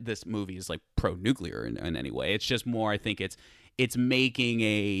saying that this movie is like pro-nuclear in any way. It's just more, I think it's making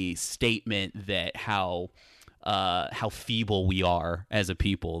a statement that how feeble we are as a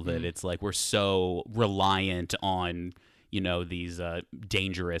people, that it's like we're so reliant on, you know, these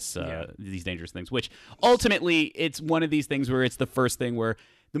dangerous things. Which ultimately, it's one of these things where it's the first thing where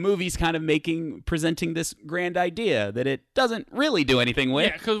the movie's kind of presenting this grand idea that it doesn't really do anything with.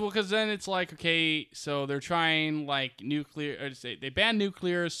 Yeah, because then it's like, okay, so they're trying like nuclear, or they ban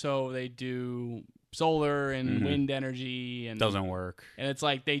nuclear, so they do solar and wind energy, and doesn't work. And it's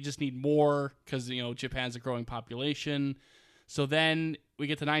like they just need more because, you know, Japan's a growing population. So then we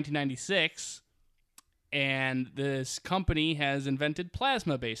get to 1996. And this company has invented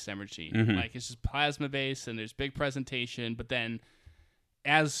plasma-based energy. Like, it's just plasma-based, and there's big presentation. But then,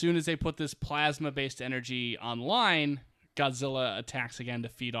 as soon as they put this plasma-based energy online, Godzilla attacks again to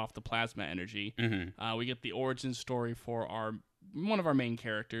feed off the plasma energy. We get the origin story for one of our main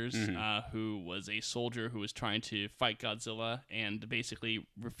characters, who was a soldier who was trying to fight Godzilla and basically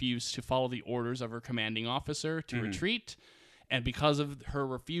refused to follow the orders of her commanding officer to retreat. And because of her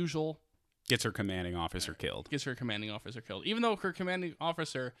refusal, Gets her commanding officer killed. Even though her commanding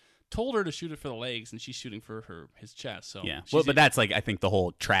officer told her to shoot it for the legs, and she's shooting for his chest. So yeah, well, but that's like, I think the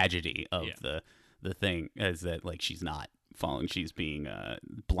whole tragedy of the thing is that like she's not following; she's being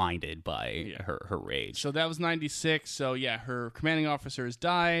blinded by her rage. So that was 96. So yeah, her commanding officer has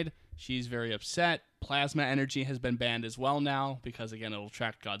died. She's very upset. plasma energy has been banned as well now because, again, it'll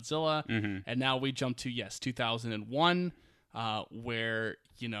attract Godzilla. And now we jump to, 2001, where,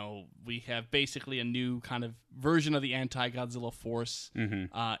 we have basically a new kind of version of the anti-Godzilla force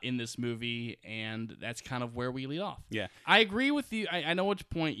in this movie, and that's kind of where we lead off. Yeah. I agree with you. I know which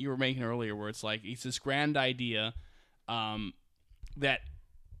point you were making earlier, where it's like it's this grand idea that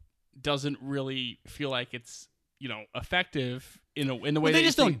doesn't really feel like it's effective in the way Well, they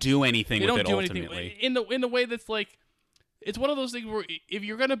just don't do anything they with don't it do ultimately. anything in the way that's like it's one of those things where if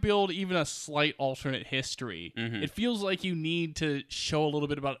you're going to build even a slight alternate history, it feels like you need to show a little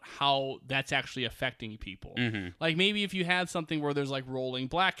bit about how that's actually affecting people. Like maybe if you had something where there's like rolling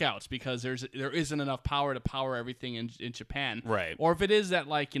blackouts because there isn't enough power to power everything in Japan. Right. Or if it is that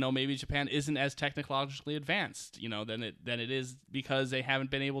like, maybe Japan isn't as technologically advanced, than it is because they haven't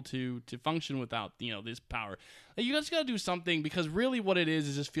been able to function without, this power. Like, you just got to do something because really what it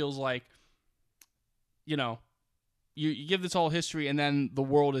is just feels like, you give this whole history, and then the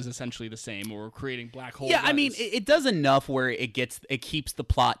world is essentially the same, or we're creating black holes. Yeah, I mean, it does enough where it keeps the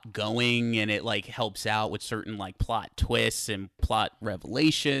plot going, and it like helps out with certain like plot twists and plot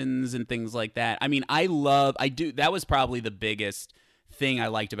revelations and things like that. I mean, that was probably the biggest thing I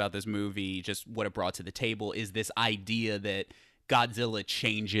liked about this movie, just what it brought to the table, is this idea that Godzilla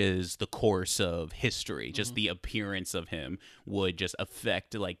changes the course of history. Just the appearance of him would just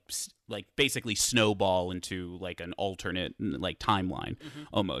affect like basically snowball into like an alternate like timeline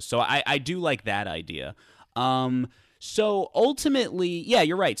almost. So I do like that idea. So ultimately, yeah,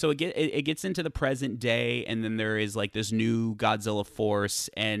 you're right. So it gets into the present day, and then there is like this new Godzilla force,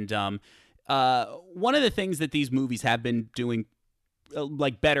 and one of the things that these movies have been doing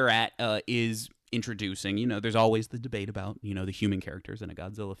like better at is introducing, there's always the debate about, the human characters in a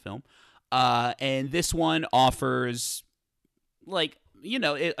Godzilla film. And this one offers, like,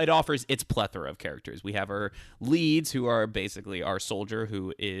 it offers its plethora of characters. We have our leads, who are basically our soldier,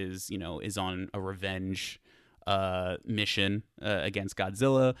 who is on a revenge mission against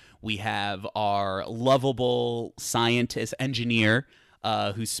Godzilla. We have our lovable scientist engineer,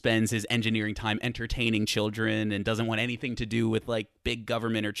 who spends his engineering time entertaining children and doesn't want anything to do with like big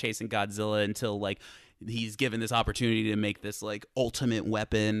government or chasing Godzilla until like he's given this opportunity to make this like ultimate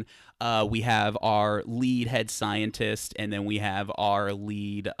weapon. We have our lead head scientist, and then we have our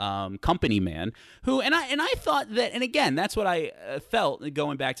lead company man, who and I thought that, and again, that's what I felt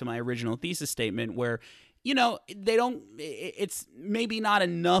going back to my original thesis statement, where it's maybe not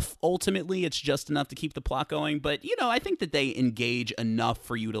enough ultimately, it's just enough to keep the plot going, but I think that they engage enough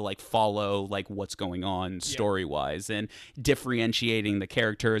for you to like follow like what's going on story-wise, and differentiating the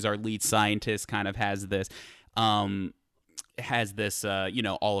characters. Our lead scientist kind of has this all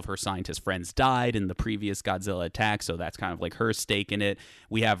of her scientist friends died in the previous Godzilla attack, so that's kind of like her stake in it.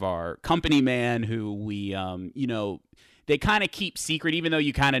 We have our company man, who we they kind of keep secret, even though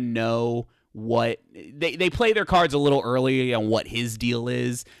you kind of know what they play their cards a little early on what his deal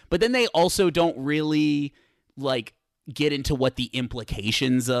is, but then they also don't really like get into what the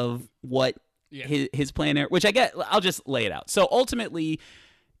implications of what his plan are, which I'll just lay it out. So ultimately,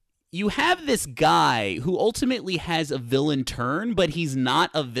 you have this guy who ultimately has a villain turn, but he's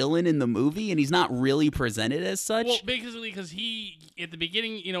not a villain in the movie, and he's not really presented as such. Well, basically, because he at the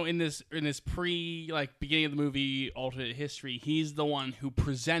beginning, in this beginning of the movie alternate history, he's the one who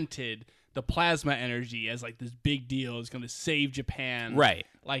presented the plasma energy as like this big deal. It's going to save Japan, right?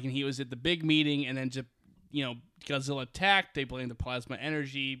 Like, and he was at the big meeting, and then Godzilla attacked. They blamed the plasma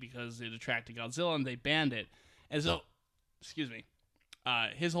energy because it attracted Godzilla, and they banned it. And so,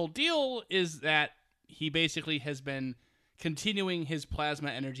 his whole deal is that he basically has been continuing his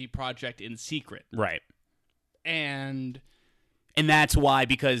plasma energy project in secret, right? And that's why,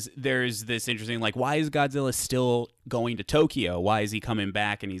 because there's this interesting, like, why is Godzilla still going to Tokyo? Why is he coming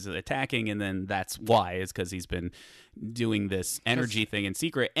back and he's attacking? And then that's why, is because he's been doing this energy thing in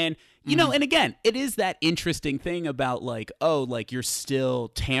secret. And, and again, it is that interesting thing about, like, oh, like, you're still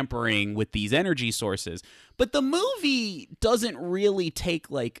tampering with these energy sources. But the movie doesn't really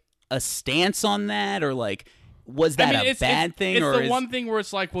take, like, a stance on that, or, like, was that a bad thing? It's or the one thing where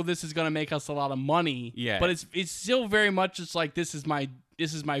it's like, well, this is going to make us a lot of money. Yeah. But it's still very much just like, this is my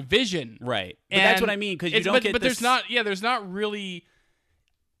vision. Right. But that's what I mean, because you don't get but this... there's not really,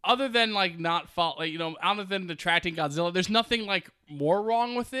 other than like other than attracting Godzilla, there's nothing like more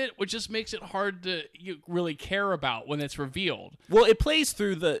wrong with it, which just makes it hard to really care about when it's revealed. Well, it plays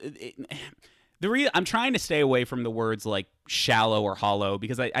through I'm trying to stay away from the words like shallow or hollow,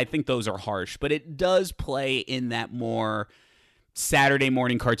 because I think those are harsh, but it does play in that more Saturday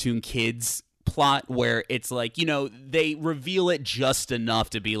morning cartoon kids plot where it's like, they reveal it just enough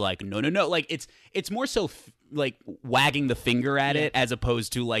to be like, no. Like it's more so like wagging the finger at it as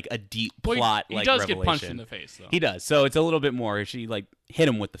opposed to like a deep plot. He like does revelation. get punched in the face though. He does. So it's a little bit more. She like hit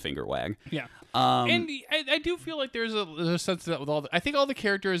him with the finger wag. Yeah. And I do feel like there's a sense of that with I think all the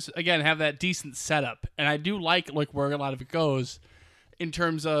characters again have that decent setup, and I do like where a lot of it goes in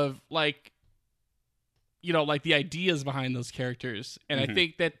terms of like the ideas behind those characters. And I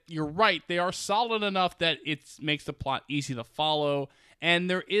think that you're right, they are solid enough that it makes the plot easy to follow, and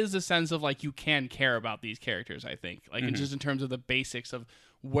there is a sense of like you can care about these characters. I think like just in terms of the basics of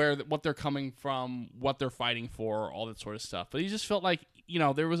what they're coming from, what they're fighting for, all that sort of stuff. But you just felt like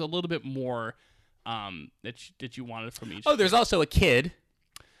there was a little bit more that you wanted from each. Oh, there's also a kid.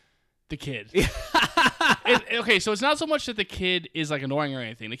 The kid. Okay, so it's not so much that the kid is like annoying or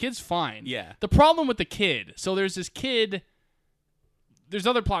anything. The kid's fine. Yeah. The problem with the kid, so there's this kid. There's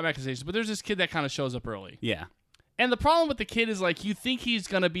other plot machinations, but there's this kid that kind of shows up early. Yeah. And the problem with the kid is like you think he's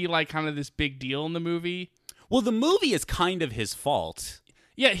gonna be like kind of this big deal in the movie. Well, the movie is kind of his fault.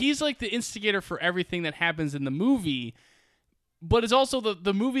 Yeah, he's like the instigator for everything that happens in the movie, but it's also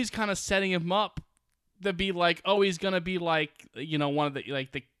the movie's kind of setting him up to be like, oh, he's gonna be like one of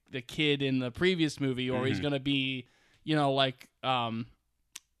the kid in the previous movie, or he's gonna be like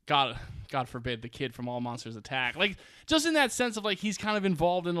God forbid, the kid from All Monsters Attack. Like just in that sense of like he's kind of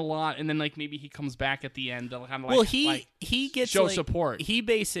involved in a lot, and then like maybe he comes back at the end to kind of like he gets show support. He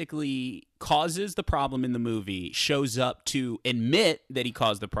basically causes the problem in the movie, shows up to admit that he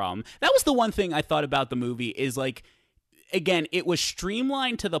caused the problem. That was the one thing I thought about the movie is like, again, it was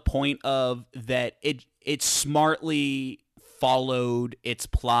streamlined to the point of that it smartly followed its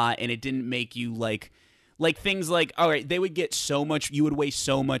plot, and it didn't make you like things like, all right, they would get so much, you would waste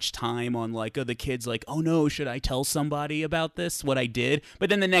so much time on like, the kids like, oh no, should I tell somebody about this, what I did? But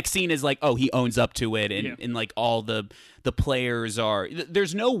then the next scene is like, oh, he owns up to it, and like all the players are,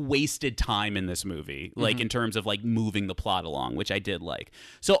 there's no wasted time in this movie, like in terms of like moving the plot along, which I did like.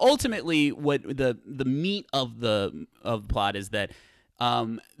 So ultimately what the meat of the plot is that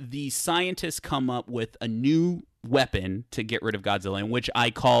the scientists come up with a new weapon to get rid of Godzilla, in which I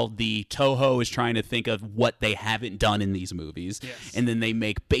call the Toho is trying to think of what they haven't done in these movies. Yes. And then they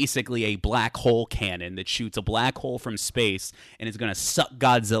make basically a black hole cannon that shoots a black hole from space and is going to suck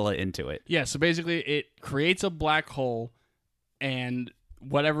Godzilla into it. Yeah, so basically it creates a black hole and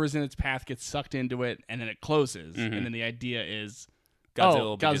whatever is in its path gets sucked into it, and then it closes. And then the idea is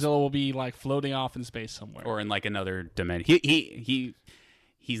Godzilla will be like floating off in space somewhere. Or in like another dimension.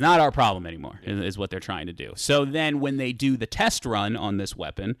 He's not our problem anymore, is what they're trying to do. So then when they do the test run on this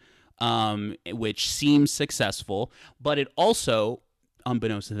weapon, which seems successful, but it also,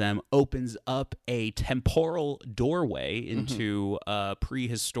 unbeknownst to them, opens up a temporal doorway into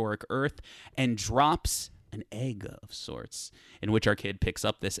prehistoric Earth and drops an egg of sorts, in which our kid picks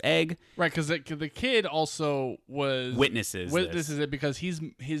up this egg. Right, because the kid also witnesses it because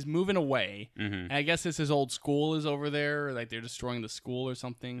he's moving away, and I guess his old school is over there, or like they're destroying the school or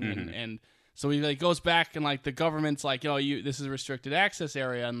something, and so he like goes back, and like the government's like, this is a restricted access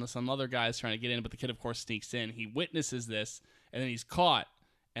area, and some other guy's trying to get in, but the kid of course sneaks in. He witnesses this, and then he's caught,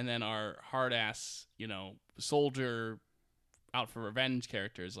 and then our hard ass soldier out for revenge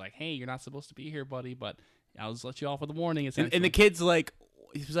character is like, hey, you're not supposed to be here, buddy, but I'll just let you off with a warning. And the kid's like,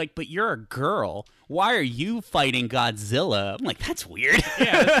 he's like, but you're a girl. Why are you fighting Godzilla? I'm like, that's weird.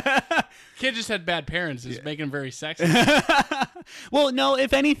 Yeah, kid just had bad parents. It's making him very sexy. Well, no,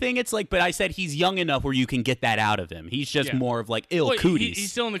 if anything, it's like, but I said he's young enough where you can get that out of him. He's just more of like cooties.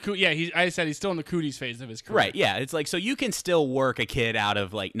 He's still in the I said he's still in the cooties phase of his career. Right, yeah. It's like, so you can still work a kid out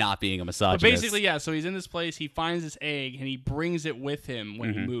of like not being a misogynist. But basically, yeah, so he's in this place, he finds this egg, and he brings it with him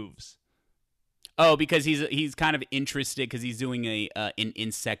when he moves. Oh, because he's kind of interested because he's doing an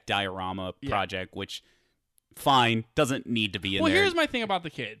insect diorama project, which fine, doesn't need to be in there. Well, here's my thing about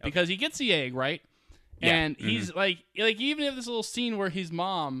the kid, because he gets the egg, right? And he's like even if this little scene where he's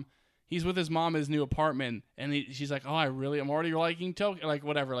with his mom in his new apartment, and she's like, I'm already liking Tokyo, like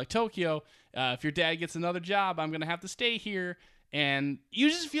whatever, like Tokyo. If your dad gets another job, I'm gonna have to stay here. And you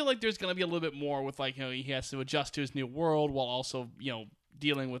just feel like there's gonna be a little bit more with like he has to adjust to his new world while also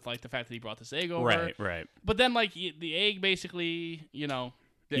dealing with like the fact that he brought this egg over. Right. But then like the egg basically, the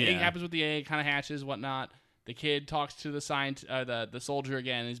egg happens with the egg, kind of hatches, whatnot. The kid talks to the soldier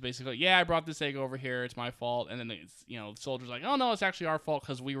again. And he's basically, yeah, I brought this egg over here. It's my fault. And then the soldier's like, oh no, it's actually our fault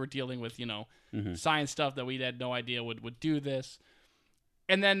because we were dealing with science stuff that we had no idea would do this.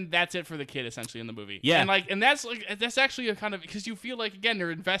 And then that's it for the kid essentially in the movie. Yeah, and that's actually a kind of, because you feel like again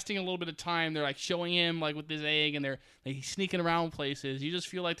they're investing a little bit of time. They're like showing him like with this egg, and they're like sneaking around places. You just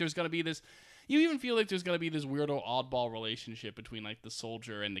feel like there's gonna be this. you even feel like there's gonna be this weirdo oddball relationship between like the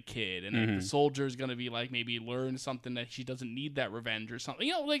soldier and the kid, and like, the soldier is gonna be like maybe learn something that she doesn't need that revenge or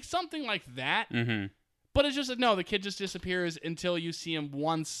something, like something like that. But it's just no, the kid just disappears until you see him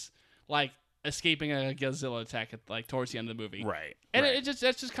once, like escaping a Godzilla attack at like towards the end of the movie, Right. And right.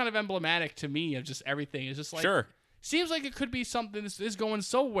 that's just kind of emblematic to me of just everything. It's just like Sure. seems like it could be something that is going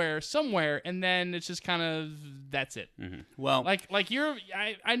somewhere, and then it's just kind of that's it. Well, Like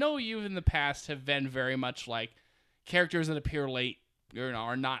I know you in the past have been very much like characters that appear late,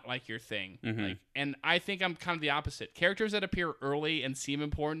 are not like your thing. Like, and I think I'm kind of the opposite. Characters that appear early and seem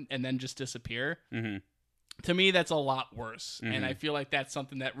important and then just disappear. To me, that's a lot worse, and I feel like that's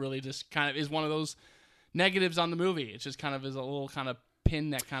something that really just kind of is one of those negatives on the movie. It just kind of is a little kind of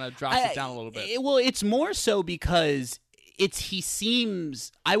pin that kind of drops it down a little bit. Well, it's more so because he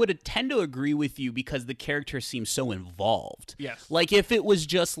seems, I would tend to agree with you because the character seems so involved. Yes. Like if it was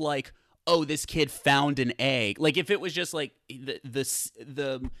just like, oh, this kid found an egg. Like if it was just like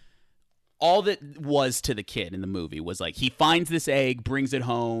the all that was to the kid in the movie was like he finds this egg, brings it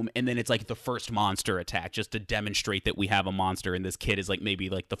home, and then it's like the first monster attack just to demonstrate that we have a monster, and this kid is like maybe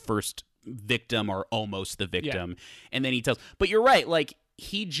like the first victim or almost the victim. And then he tells, but you're right, like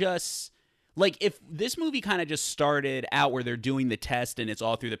he just, like if this movie kind of just started out where they're doing the test and it's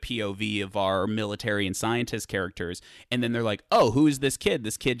all through the POV of our military and scientist characters, and then they're like, oh, who is this kid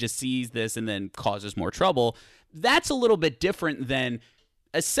just sees this and then causes more trouble, that's a little bit different than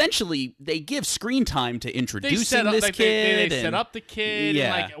essentially they give screen time to introducing this kid. They set up the kid, and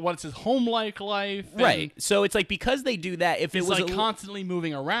like what's his home-like life, right? So it's like because they do that, if it was like constantly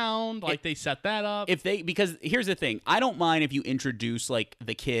moving around, like they set that up. Because here's the thing, I don't mind if you introduce like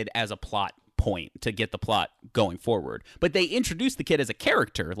the kid as a plot point to get the plot going forward, but they introduce the kid as a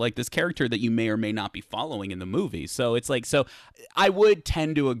character, like this character that you may or may not be following in the movie. So it's like, so I would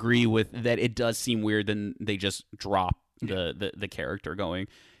tend to agree with that. It does seem weird then they just drop the character going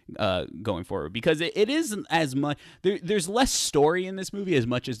forward, because it isn't as much there's less story in this movie as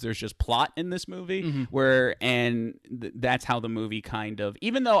much as there's just plot in this movie, that's how the movie kind of,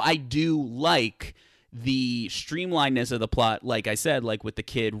 even though I do like the streamlinedness of the plot, like I said, like with the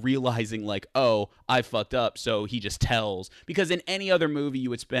kid realizing like, oh, I fucked up, so he just tells. Because in any other movie, you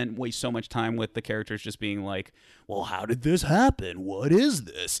would waste so much time with the characters just being like, well, how did this happen? What is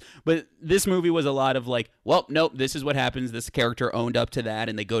this? But this movie was a lot of like, well, nope, this is what happens. This character owned up to that,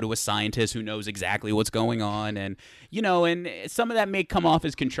 and they go to a scientist who knows exactly what's going on. And, and some of that may come off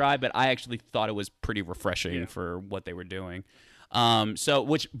as contrived, but I actually thought it was pretty refreshing for what they were doing. So,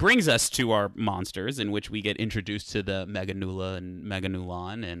 which brings us to our monsters, in which we get introduced to the Meganula and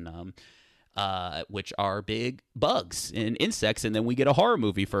Meganulon, and which are big bugs and insects, and then we get a horror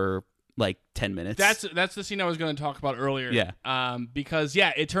movie for like 10 minutes. That's the scene I was going to talk about earlier. Yeah. Because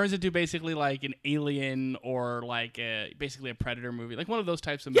it turns into basically like an Alien or like basically a Predator movie, like one of those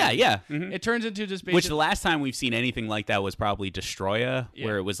types of movies. Yeah. Mm-hmm. It turns into just basically, which the last time we've seen anything like that was probably Destroya,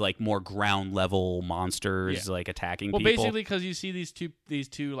 where it was like more ground level monsters like attacking people. Well, basically because you see these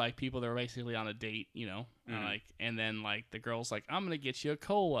two like people that are basically on a date, like, and then like the girl's like, I'm gonna get you a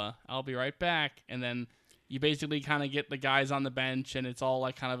cola, I'll be right back, and then you basically kind of get the guys on the bench, and it's all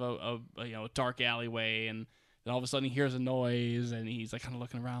like kind of a dark alleyway, and then all of a sudden he hears a noise, and he's like kind of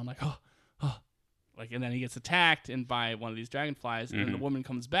looking around like, oh, like, and then he gets attacked by one of these dragonflies, and then the woman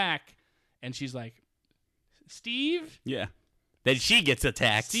comes back, and she's like, Steve? Yeah. Then she gets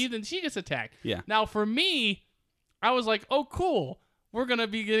attacked. Steve, then she gets attacked. Yeah. Now for me, I was like, oh, cool. We're going to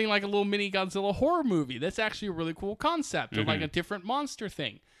be getting like a little mini Godzilla horror movie. That's actually a really cool concept of like a different monster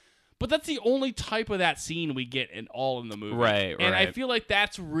thing. But that's the only type of that scene we get in the movie. Right. And I feel like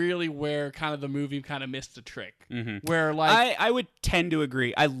that's really where kind of the movie kind of missed the trick. Where like I would tend to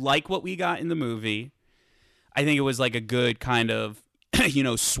agree. I like what we got in the movie. I think it was like a good kind of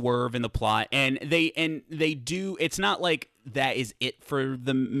swerve in the plot. And they do, it's not like that is it for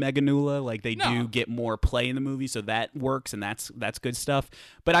the Meganula. Like they do get more play in the movie, so that works, and that's good stuff.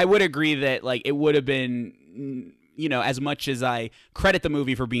 But I would agree that like it would have been, as much as I credit the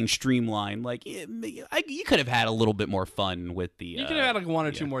movie for being streamlined, like you could have had a little bit more fun with the. You could have had like one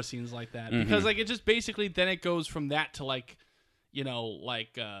or two more scenes like that, because like it just basically then it goes from that to like,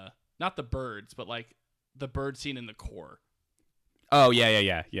 not the birds, but like the bird scene in the core. Oh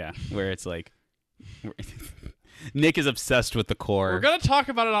yeah. Where it's like, Nick is obsessed with the core. We're gonna talk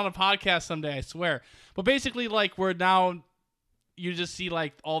about it on a podcast someday, I swear. But basically, like we're now, you just see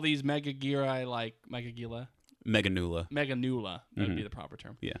like all these Meganula. Meganula. That would be the proper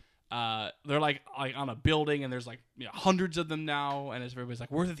term. Yeah. They're like on a building, and there's like hundreds of them now, and everybody's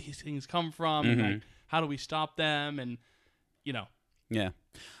like, where do these things come from? And, like, how do we stop them? And Yeah.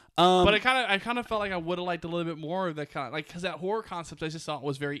 But I kind of felt like I would have liked a little bit more of that kind of, like, because that horror concept I just thought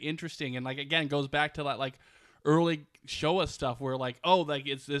was very interesting, and like again goes back to that like early Showa stuff where like, oh, like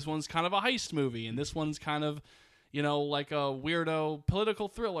this one's kind of a heist movie, and this one's kind of, you know, like a weirdo political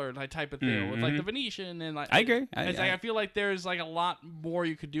thriller type of thing with like the Venetian, and like I agree. I feel like there's like a lot more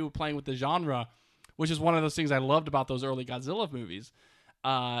you could do playing with the genre, which is one of those things I loved about those early Godzilla movies.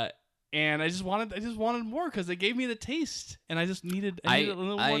 And I just wanted more because they gave me the taste, and I just needed a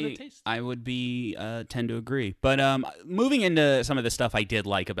little more of the taste. I would tend to agree. But moving into some of the stuff I did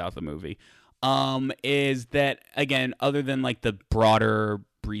like about the movie, is that, again, other than like the broader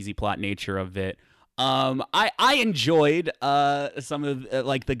breezy plot nature of it, I enjoyed some of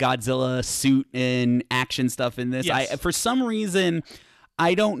like the Godzilla suit and action stuff in this. Yes. For some reason,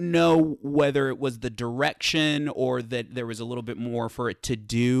 I don't know whether it was the direction or that there was a little bit more for it to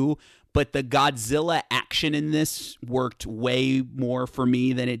do, but the Godzilla action in this worked way more for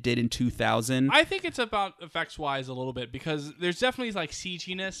me than it did in 2000. I think it's about effects-wise a little bit, because there's definitely like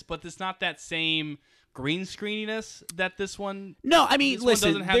CG-ness, but it's not that same green screeniness that this one. No, I mean,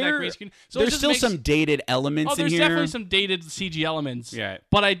 listen, doesn't have that green screen. So there's still some dated elements in here. There's definitely some dated CG elements. Yeah.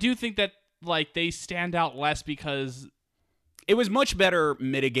 But I do think that like they stand out less because it was much better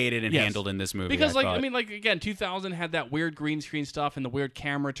mitigated and Yes. handled in this movie. Because I thought. mean, like again, 2000 had that weird green screen stuff and the weird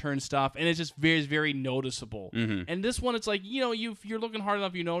camera turn stuff, and it's just very, very noticeable. Mm-hmm. And this one, it's like, you know, if you're looking hard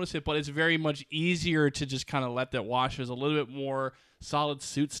enough, you notice it, but it's very much easier to just kind of let that wash. There's a little bit more solid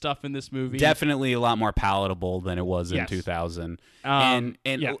suit stuff in this movie. Definitely a lot more palatable than it was in Yes. 2000.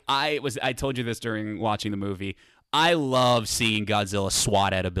 Yeah. I told you this during watching the movie. I love seeing Godzilla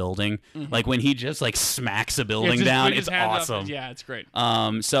swat at a building. Like when he just like smacks a building just down, put his it's hand up, awesome. yeah, it's great.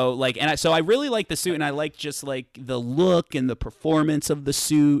 So I really like the suit, and I like just like the look and the performance of the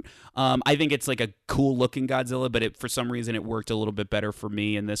suit. I think it's like a cool looking Godzilla, but for some reason it worked a little bit better for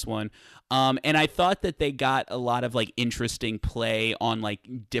me in this one. And I thought that they got a lot of like interesting play on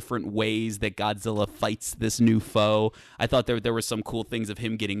like different ways that Godzilla fights this new foe. I thought there were some cool things of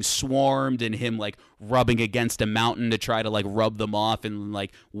him getting swarmed and him like rubbing against a mountain to try to like rub them off, and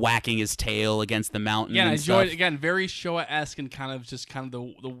like whacking his tail against the mountain. Yeah, and I enjoyed stuff. again, very Showa-esque, and kind of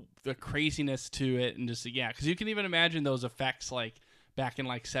the craziness to it, and just because you can even imagine those effects like back in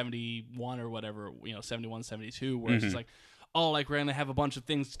like 71 or whatever, 71, 72, where it's just like, oh, like we're gonna have a bunch of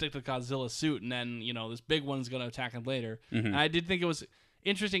things stick to Godzilla's suit, and then this big one's gonna attack him later. And I did think it was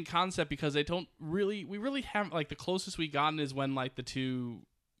interesting concept, because we really haven't, like the closest we gotten is when like the two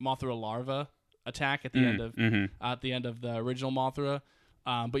Mothra larvae attack at the end of the original Mothra,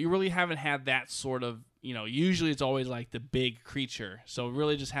 but you really haven't had that sort of, usually it's always like the big creature. So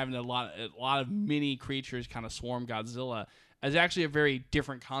really just having a lot of mini creatures kind of swarm Godzilla is actually a very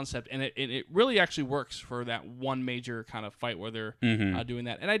different concept, and it really actually works for that one major kind of fight where they're doing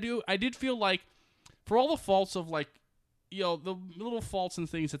that. And I did feel like, for all the faults of like, the little faults and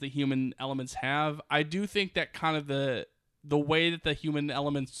things that the human elements have, I do think that kind of the way that the human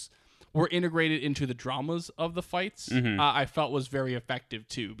elements were integrated into the dramas of the fights, I felt was very effective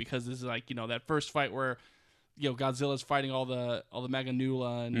too, because this is like, that first fight where Godzilla's fighting all the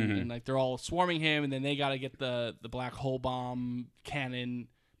Meganula, and like they're all swarming him, and then they got to get the black hole bomb cannon,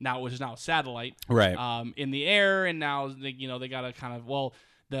 which is now a satellite, Right. in the air, and now they got to kind of,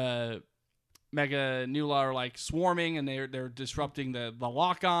 the Meganula are like swarming, and they're disrupting the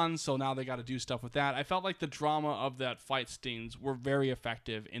lock-on, so now they got to do stuff with that. I felt like the drama of that fight scenes were very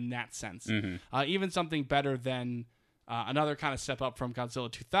effective in that sense. Even something better than another kind of step up from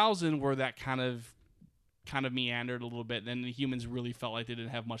Godzilla 2000, where that kind of meandered a little bit, and then the humans really felt like they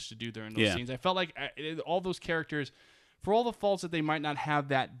didn't have much to do during those scenes. I felt like all those characters, for all the faults that they might not have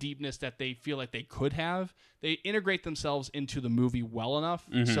that deepness that they feel like they could have, they integrate themselves into the movie well enough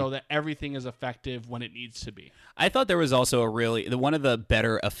so that everything is effective when it needs to be. I thought there was also one of the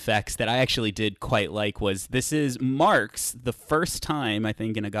better effects that I actually did quite like was marks the first time, I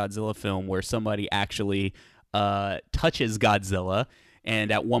think, in a Godzilla film where somebody actually touches Godzilla.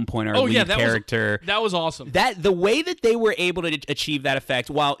 And at one point, our lead character... That was awesome. The way that they were able to achieve that effect,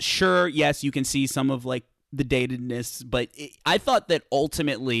 while sure, yes, you can see some of like the datedness, but I thought that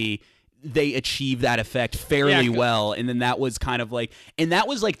ultimately they achieved that effect fairly well. And then that was kind of like... And that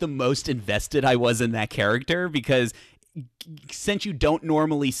was like the most invested I was in that character, because since you don't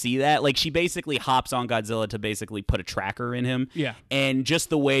normally see that, like she basically hops on Godzilla to basically put a tracker in him. Yeah. And just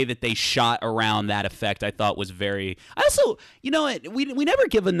the way that they shot around that effect, I thought was very... I also, we never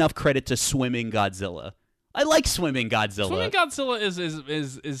give enough credit to swimming Godzilla. I like Swimming Godzilla. Swimming Godzilla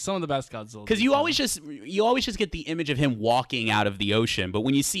is some of the best Godzilla. Because you always just get the image of him walking out of the ocean, but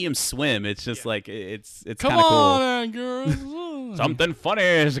when you see him swim, it's just like it's kind of cool. Come on, girls. Something funny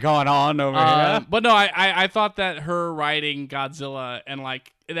is going on over here. But no, I thought that her riding Godzilla and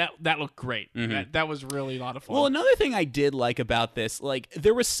like that looked great. That was really a lot of fun. Well, another thing I did like about this, like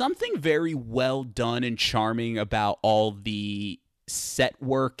there was something very well done and charming about all the set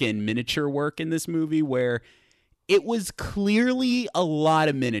work and miniature work in this movie, where it was clearly a lot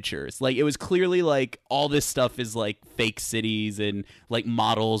of miniatures. Like it was clearly like all this stuff is like fake cities and like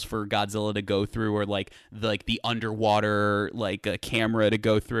models for Godzilla to go through, or like the underwater like a camera to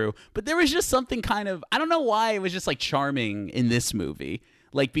go through. But there was just something kind of, I don't know why, it was just like charming in this movie.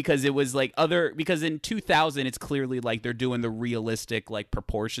 Like, because it was like because in 2000, it's clearly like they're doing the realistic like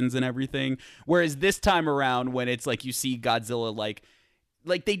proportions and everything. Whereas this time around, when it's like you see Godzilla, like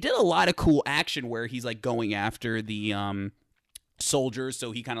they did a lot of cool action where he's like going after the soldiers,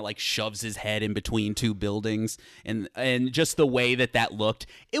 so he kind of like shoves his head in between two buildings, and just the way that looked,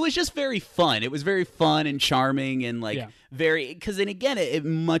 it was just very fun. It was very fun and charming, and like very, because then again it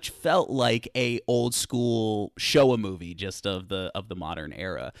much felt like a old school Showa movie, just of the modern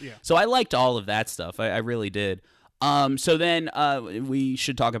era. So I liked all of that stuff. I really did. So then we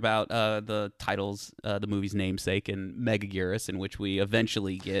should talk about the titles, the movie's namesake, and Megaguirus, in which we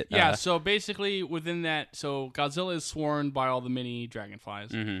eventually get. So basically within that, so Godzilla is sworn by all the mini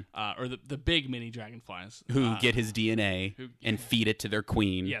dragonflies, or the big mini dragonflies. Who get his DNA and feed it to their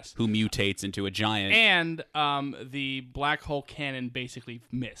queen, who mutates into a giant. And the black hole cannon basically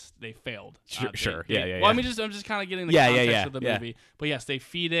missed. They failed. Sure. Well, I'm just kind of getting the context of the movie. But yes, they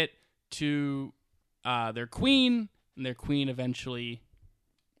feed it to their queen, and their queen eventually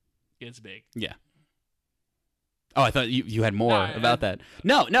gets big. Yeah. Oh, I thought you had more about that.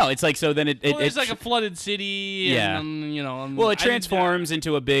 No, it's like, so then it's like a flooded city. And, it transforms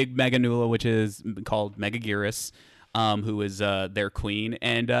into a big Meganula, which is called Megaguirus, who is their queen.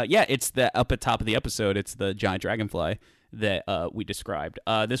 And it's up at top of the episode. It's the giant dragonfly that we described.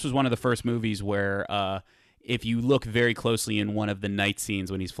 This was one of the first movies where if you look very closely in one of the night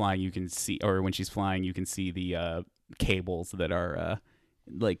scenes when he's flying, you can see, or when she's flying, you can see the cables that are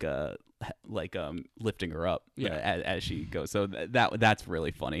lifting her up as she goes. So that's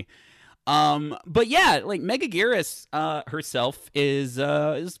really funny. But yeah, like Megaguirus herself is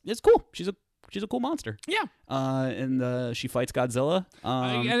cool. She's a cool monster. Yeah. And she fights Godzilla.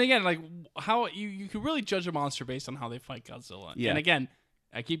 And again, like how you can really judge a monster based on how they fight Godzilla. Yeah. And again,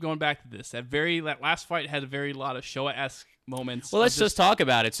 I keep going back to this. That last fight had a lot of Showa-esque moments. Well, let's just talk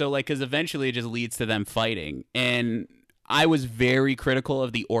about it. So, like, because eventually it just leads to them fighting. And I was very critical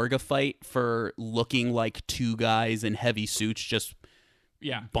of the Orga fight for looking like two guys in heavy suits just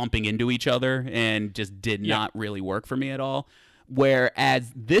bumping into each other, and just did not really work for me at all.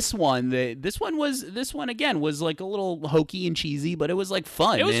 Whereas this one again was like a little hokey and cheesy, but it was like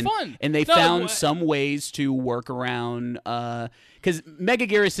fun. It was fun, and they found some ways to work around. Because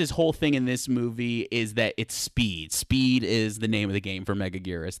Megaguirus' whole thing in this movie is that it's speed. Speed is the name of the game for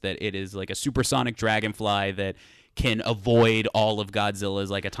Megaguirus. That it is like a supersonic dragonfly that can avoid all of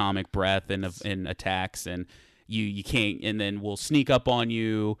Godzilla's like atomic breath and attacks, and you can't. And then will sneak up on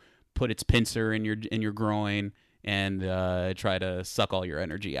you, put its pincer in your groin, and try to suck all your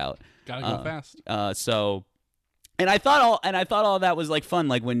energy out. Gotta go fast. And I thought all that was like fun,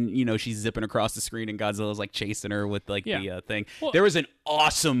 like when she's zipping across the screen and Godzilla's like chasing her with like the thing. Well, there was an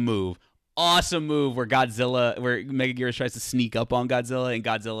awesome move where Megaguirus tries to sneak up on Godzilla, and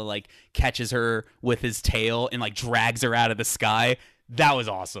Godzilla like catches her with his tail and like drags her out of the sky. That was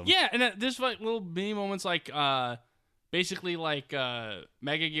awesome. Yeah, and there's like little mini moments like basically like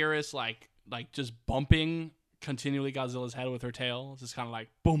Megaguirus like just bumping continually Godzilla's head with her tail. It's just kind of like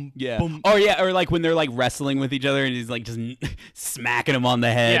boom, boom. Oh yeah, or like when they're like wrestling with each other and he's like just smacking him on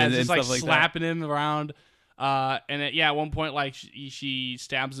the head, and just stuff like like slapping him around. At one point like she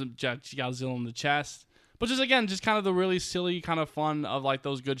stabs him, Godzilla in the chest. But just kind of the really silly kind of fun of like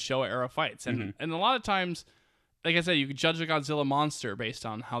those good Showa era fights, and a lot of times, like I said, you could judge a Godzilla monster based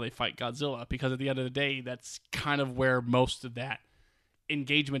on how they fight Godzilla, because at the end of the day, that's kind of where most of that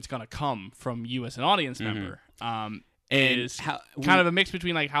engagement's gonna come from you as an audience member. And is kind of a mix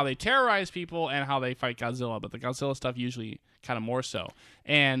between like how they terrorize people and how they fight Godzilla, but the Godzilla stuff usually kind of more so.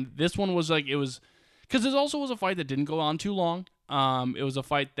 And this one was like, it was because this also was a fight that didn't go on too long. It was a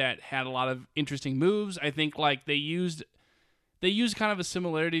fight that had a lot of interesting moves. I think like they used kind of a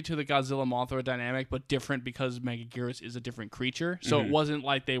similarity to the Godzilla Mothra dynamic, but different because Megaguirus is a different creature. So it wasn't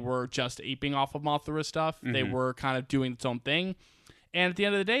like they were just aping off of Mothra stuff. They were kind of doing its own thing. And at the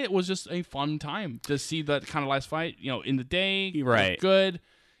end of the day, it was just a fun time to see that kind of last fight. In the day, it was Right. good.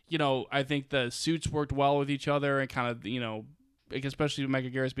 I think the suits worked well with each other, and kind of like, especially with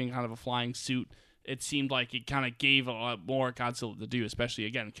Megaguirus being kind of a flying suit, it seemed like it kind of gave a lot more Godzilla to do, especially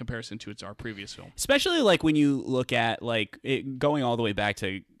again in comparison to our previous film. Especially like when you look at like it, going all the way back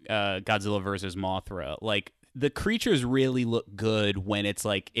to Godzilla versus Mothra, like the creatures really look good when it's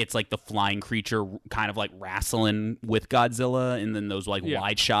like the flying creature kind of like wrestling with Godzilla, and then those like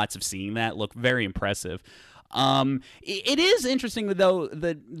wide shots of seeing that look very impressive. It is interesting though.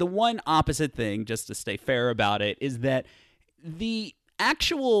 The one opposite thing, just to stay fair about it, is that the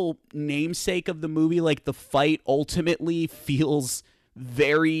actual namesake of the movie, like the fight, ultimately feels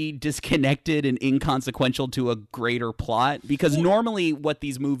very disconnected and inconsequential to a greater plot, because normally what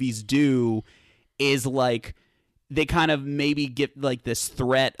these movies do is like they kind of maybe get like this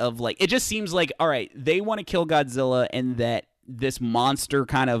threat of like, it just seems like, all right, they want to kill Godzilla and that this monster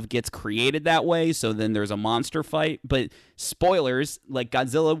kind of gets created that way, so then there's a monster fight. But spoilers, like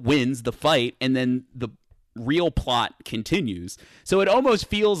Godzilla wins the fight and then the real plot continues. So it almost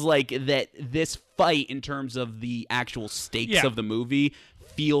feels like that this fight, in terms of the actual stakes of the movie,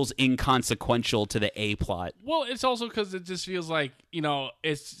 feels inconsequential to the A plot. Well, it's also because it just feels like,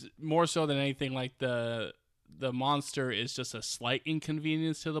 it's more so than anything like the monster is just a slight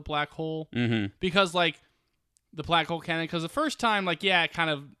inconvenience to the black hole. Mm-hmm. Because, like, the black hole cannon, because the first time, like, yeah, it kind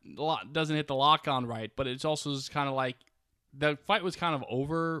of doesn't hit the lock on right, but it's also just kind of like the fight was kind of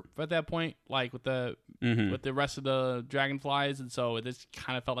over at that point, like with the rest of the dragonflies, and so it just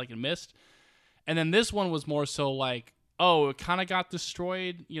kind of felt like it missed. And then this one was more so like, oh, it kind of got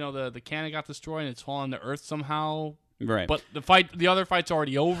destroyed. The cannon got destroyed and it's fallen to Earth somehow. Right. But the other fight's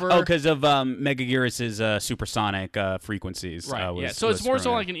already over. Oh, because of Megaguirus' supersonic frequencies. Right. So it's more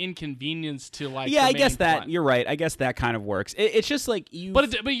so like an inconvenience to like. Yeah, the I guess main that plot. you're right. I guess that kind of works. It's just like you.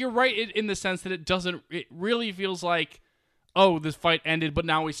 But you're right in the sense that it doesn't. It really feels like, oh, this fight ended, but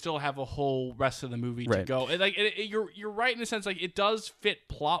now we still have a whole rest of the movie to go. You're right in the sense like it does fit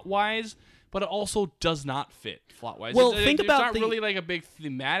plot wise, but it also does not fit plot wise. Well, it's think about not really like a big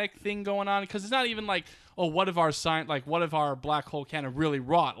thematic thing going on, because it's not even like, oh, what if our black hole cannon really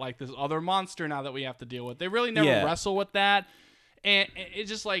wrought like this other monster now that we have to deal with? They really never wrestle with that, and it's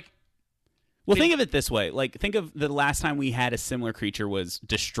just like. Well, think of it this way. Like, think of the last time we had a similar creature was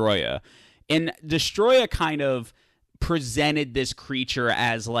Destroya, and Destroya kind of presented this creature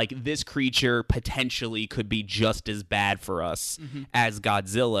as like, this creature potentially could be just as bad for us as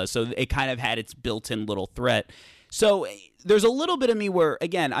Godzilla. So it kind of had its built-in little threat. So there's a little bit of me where,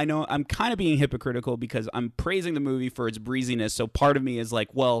 again, I know I'm kind of being hypocritical because I'm praising the movie for its breeziness. So part of me is like,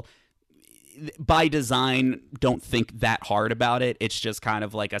 well, by design, don't think that hard about it. It's just kind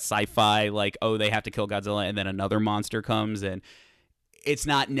of like a sci-fi, like, oh, they have to kill Godzilla and then another monster comes, and it's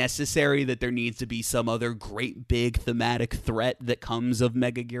not necessary that there needs to be some other great big thematic threat that comes of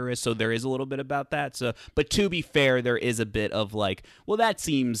Megaguirus. So there is a little bit about that. So, but to be fair, there is a bit of like, well, that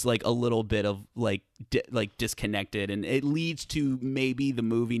seems like a little bit of like disconnected, and it leads to maybe the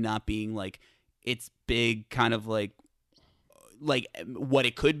movie not being like its big kind of like what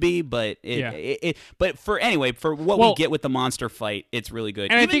it could be, but but for what we get with the monster fight, it's really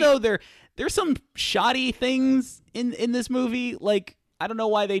good. And even though there's some shoddy things in this movie, like, I don't know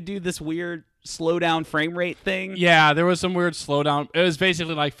why they do this weird slow down frame rate thing. Yeah, there was some weird slowdown. It was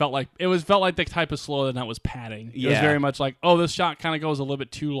basically like felt like the type of slow that was padding. It was very much like, oh, this shot kind of goes a little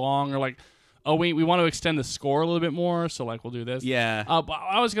bit too long, or like, oh, we want to extend the score a little bit more, so like we'll do this. Yeah. But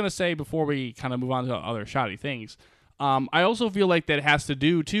I was gonna say before we kind of move on to other shoddy things, I also feel like that has to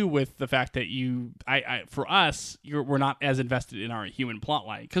do too with the fact that for us, we're not as invested in our human plot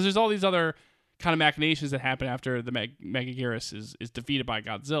line, because there's all these other kind of machinations that happen after the Megaguirus is defeated by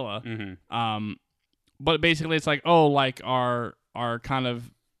Godzilla. Mm-hmm. But basically it's like, oh, like our kind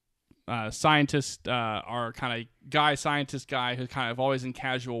of scientist, our kind of scientist guy who's kind of always in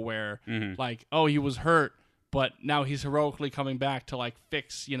casual wear, like, oh, he was hurt, but now he's heroically coming back to like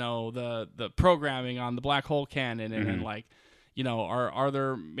fix, the programming on the black hole cannon, and like, our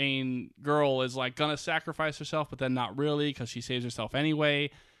other main girl is like gonna sacrifice herself, but then not really, because she saves herself anyway.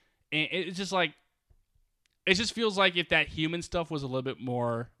 And it's just like, it just feels like if that human stuff was a little bit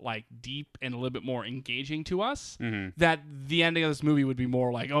more like deep and a little bit more engaging to us, that the ending of this movie would be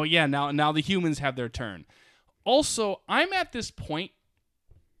more like, oh yeah, now the humans have their turn. Also, I'm at this point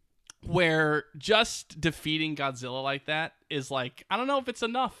where just defeating Godzilla like that is like, I don't know if it's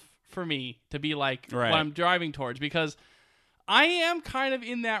enough for me to be like what I'm driving towards, because I am kind of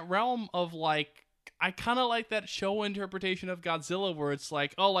in that realm of like, I kind of like that show interpretation of Godzilla where it's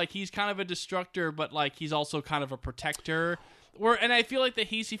like, oh, like he's kind of a destructor, but like he's also kind of a protector. and I feel like the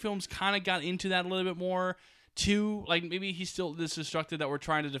Heisei films kind of got into that a little bit more too. Like maybe he's still this destructive that we're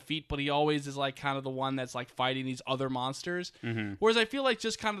trying to defeat, but he always is like kind of the one that's like fighting these other monsters. Whereas I feel like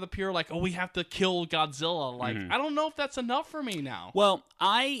just kind of the pure like, oh, we have to kill Godzilla. Like I don't know if that's enough for me now. Well,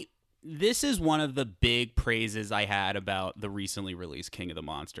 this is one of the big praises I had about the recently released King of the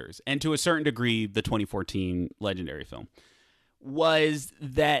Monsters, and to a certain degree, the 2014 Legendary film, was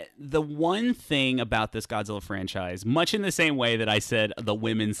that the one thing about this Godzilla franchise, much in the same way that I said the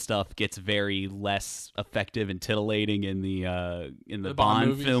women's stuff gets very less effective and titillating in the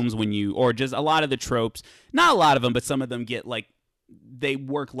Bond films or just a lot of the tropes, not a lot of them, but some of them get like, they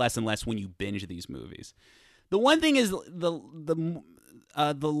work less and less when you binge these movies. The one thing is the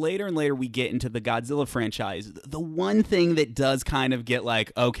later and later we get into the Godzilla franchise, the one thing that does kind of get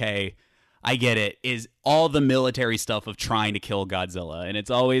like, okay, I get it, is all the military stuff of trying to kill Godzilla. And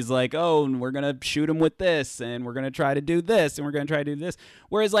it's always like, oh, we're going to shoot him with this, and we're going to try to do this, and we're going to try to do this.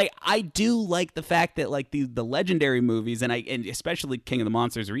 Whereas, like, I do like the fact that, like, the Legendary movies, and especially King of the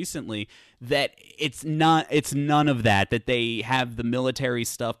Monsters recently, that it's none of that they have the military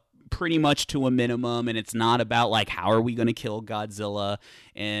stuff pretty much to a minimum, and it's not about, like, how are we going to kill Godzilla,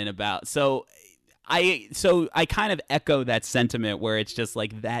 and about... So I kind of echo that sentiment where it's just,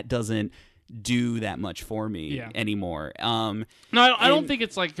 like, that doesn't do that much for me anymore. No, I don't think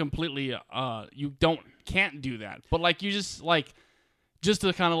it's like completely you can't do that, but like you just like just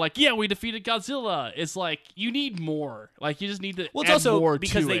to kind of like, yeah, we defeated Godzilla. It's like you need more. Like you just need to well, it's add also more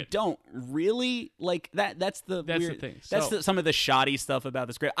because to they it. don't really like that. That's the weird, thing. That's some of the shoddy stuff about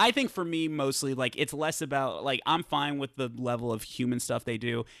the script. I think for me, mostly like it's less about like I'm fine with the level of human stuff they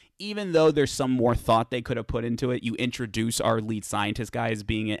do, even though there's some more thought they could have put into it. You introduce our lead scientist guy as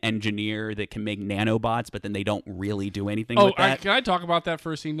being an engineer that can make nanobots, but then they don't really do anything with that. Can I talk about that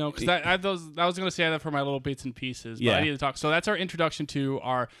for a scene? No, because I was going to say that for my little bits and pieces, but I need to talk. So that's our introduction to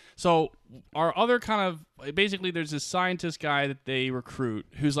our other kind of, basically there's this scientist guy that they recruit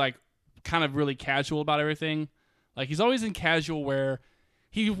who's like kind of really casual about everything. Like he's always in casual wear.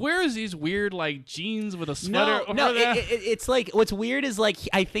 He wears these weird like jeans with a sweater. It's like what's weird is like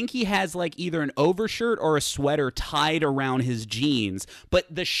I think he has like either an overshirt or a sweater tied around his jeans,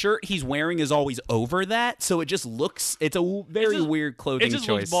 but the shirt he's wearing is always over that, so it just looks. It's a very weird clothing choice. It just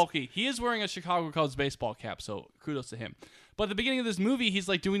looks bulky. He is wearing a Chicago Cubs baseball cap, so kudos to him. But at the beginning of this movie, he's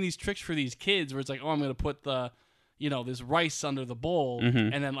like doing these tricks for these kids, where it's like, oh, I'm going to put this rice under the bowl,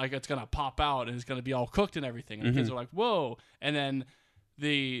 and then like it's gonna pop out and it's gonna be all cooked and everything. And the kids are like, whoa, and then.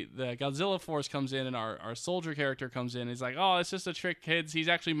 The Godzilla force comes in and our soldier character comes in and he's like, oh, it's just a trick, kids. He's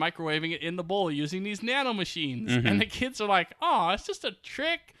actually microwaving it in the bowl using these nano machines. And the kids are like, oh, it's just a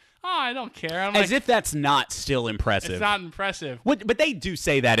trick. Oh, I don't care. I'm As if that's not still impressive. It's not impressive. But they do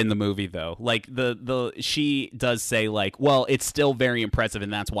say that in the movie, though. Like, she does say, like, well, it's still very impressive,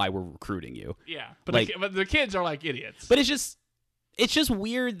 and that's why we're recruiting you. Yeah, but the kids are like idiots. But it's just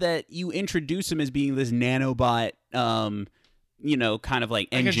weird that you introduce him as being this nanobot, kind of like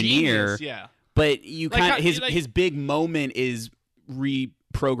engineer. Yeah. But you his big moment is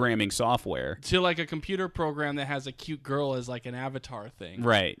reprogramming software to like a computer program that has a cute girl as like an avatar thing.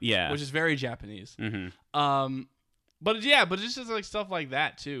 Right. Yeah. Which is very Japanese. But it's just like stuff like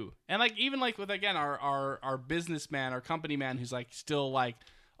that too. And like even like with again our businessman, our company man who's like still like,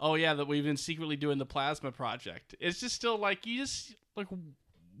 oh yeah, that we've been secretly doing the plasma project. It's just still like you just like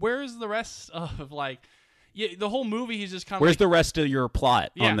where's the rest of like. Yeah, the whole movie he's just kind of. Where's the rest of your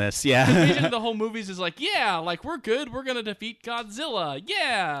plot on this? Yeah, the whole movie's is like, yeah, like we're good, we're gonna defeat Godzilla,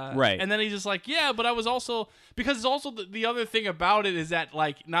 yeah, right. And then he's just like, yeah, but I was also because it's also the other thing about it is that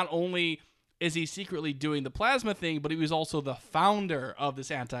like not only is he secretly doing the plasma thing, but he was also the founder of this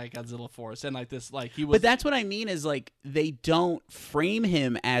anti-Godzilla force, and like this, like he was. But that's what I mean is like they don't frame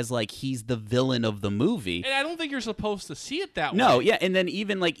him as like he's the villain of the movie, and I don't think you're supposed to see it that way. No, yeah, and then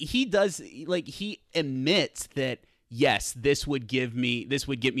even like he does, like he admits that yes, this would get me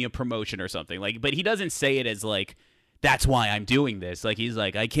a promotion or something, like, but he doesn't say it as like. That's why I'm doing this. Like he's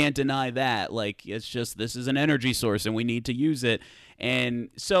like, I can't deny that. Like it's just this is an energy source and we need to use it,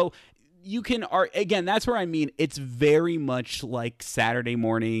 and so. You can again. That's where I mean. It's very much like Saturday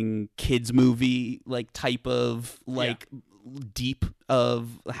morning kids movie, like type of like deep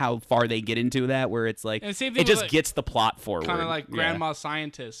of how far they get into that. Where it's like it just gets the plot forward. Kind of like Grandma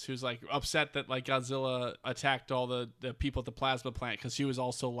Scientist, who's like upset that like Godzilla attacked all the people at the plasma plant because she was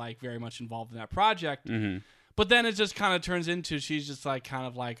also like very much involved in that project. Mm-hmm. But then it just kind of turns into she's just like kind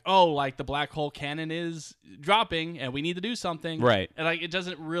of like, oh, like the black hole cannon is dropping and we need to do something. Right. And like it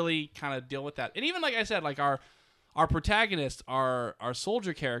doesn't really kind of deal with that. And even like I said, like our protagonist, our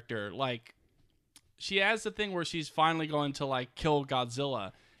soldier character, like she has the thing where she's finally going to like kill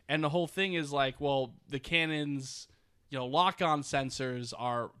Godzilla, and the whole thing is like, well, the cannon's lock-on sensors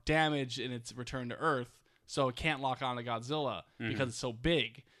are damaged in its return to Earth, so it can't lock on to Godzilla because it's so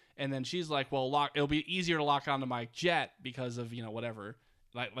big. And then she's like, well, it'll be easier to lock onto my jet because of whatever.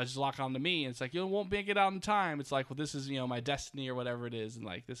 Like, let's just lock onto me. And it's like, you won't make it out in time. It's like, well, this is, my destiny or whatever it is. And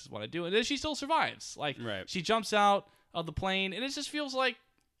like, this is what I do. And then she still survives. Like, she jumps out of the plane, and it just feels like,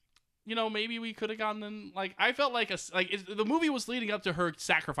 maybe we could have gotten in. Like, I felt like the movie was leading up to her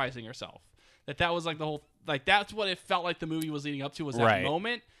sacrificing herself. That was like the whole, like, that's what it felt like the movie was leading up to, was that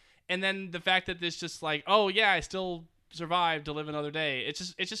moment. And then the fact that this just like, oh yeah, I still survived to live another day. It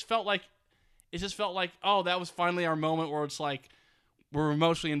just felt like, oh, that was finally our moment where it's like, we're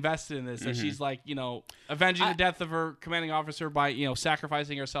emotionally invested in this, and she's like, avenging the death of her commanding officer by,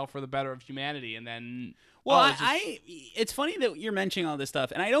 sacrificing herself for the better of humanity, and then. Well, it's funny that you're mentioning all this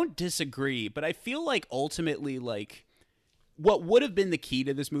stuff, and I don't disagree, but I feel like ultimately, like, what would have been the key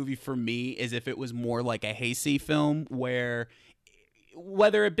to this movie for me is if it was more like a Heisei film, where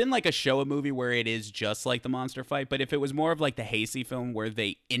whether it been like a Showa movie where it is just like the monster fight, but if it was more of like the Heisei film where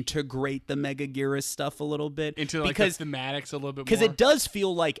they integrate the Megaguirus stuff a little bit into like the thematics a little bit more, because it does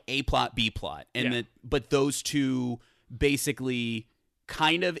feel like A plot, B plot, and but those two basically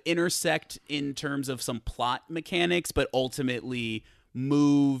kind of intersect in terms of some plot mechanics, but ultimately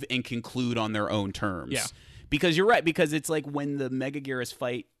move and conclude on their own terms. Yeah, because you're right, because it's like when the Megaguirus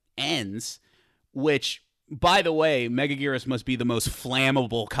fight ends, which. By the way, Megaguirus must be the most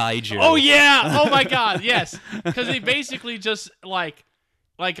flammable kaiju. Oh yeah! Oh my god, yes. Because he basically just like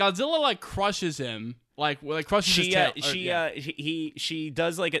Godzilla like crushes him, like crushes his tail. She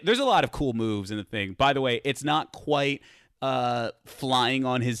does like there's a lot of cool moves in the thing. By the way, it's not quite flying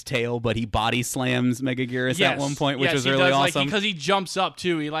on his tail, but he body slams Megaguirus at one point, which was really awesome. Because he jumps up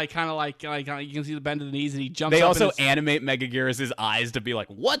too. He like kind of like you can see the bend of the knees, and he jumps. They up also animate Megaguirus' eyes to be like,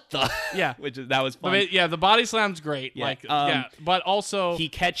 "What the?" Yeah, that was fun. But the body slam's great. Yeah. But also he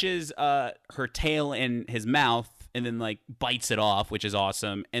catches her tail in his mouth and then like bites it off, which is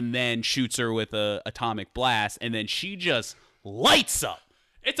awesome, and then shoots her with a atomic blast, and then she just lights up.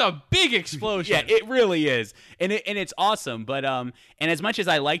 It's a big explosion. Yeah, it really is. And it's awesome. But and as much as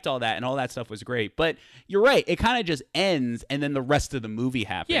I liked all that and all that stuff was great, but you're right, it kind of just ends and then the rest of the movie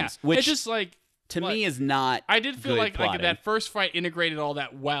happens. Yeah, which it's just like to me is not I did feel like plotting. that first fight integrated all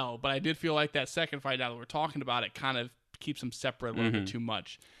that well, but I did feel like that second fight, now that we're talking about it, kind of keeps them separate a little bit too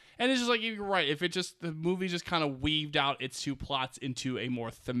much. And it's just like, you're right, if the movie just kind of weaved out its two plots into a more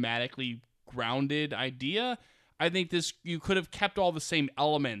thematically grounded idea, I think you could have kept all the same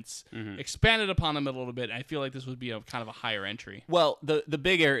elements, expanded upon them a little bit, and I feel like this would be a kind of a higher entry. Well, the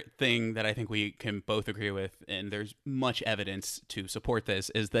bigger thing that I think we can both agree with, and there's much evidence to support this,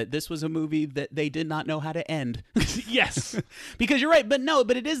 is that this was a movie that they did not know how to end. Yes. Because you're right, but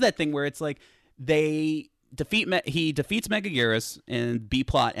it is that thing where it's like he defeats Megaguirus, and B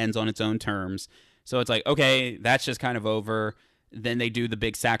plot ends on its own terms. So it's like, okay, that's just kind of over. Then they do the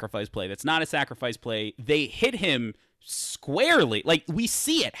big sacrifice play. That's not a sacrifice play. They hit him squarely. Like, we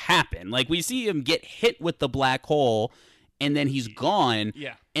see it happen. Like, we see him get hit with the black hole, and then he's gone.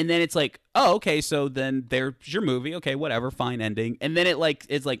 Yeah. And then it's like, oh, okay, so then there's your movie. Okay, whatever, fine ending. And then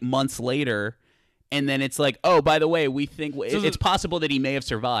it's like months later, and then it's like, oh, by the way, we think it's possible that he may have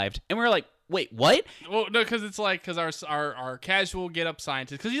survived. And we're like, wait, what? Well, no, because it's like, our casual get up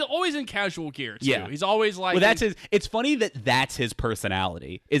scientist, because he's always in casual gear too. Yeah, he's always like, well, that's his. It's funny that's his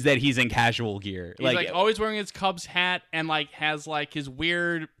personality, is that he's in casual gear. He's like always wearing his Cubs hat, and like has like his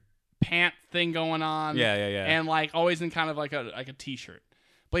weird pant thing going on. Yeah. And like always in kind of like a t-shirt,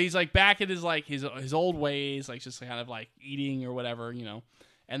 but he's like back at his like his old ways, like just kind of like eating or whatever,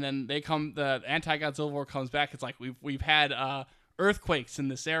 And then the anti-Godzilla war comes back. It's like we've had earthquakes in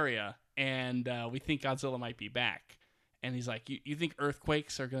this area, and we think Godzilla might be back. And he's like, you think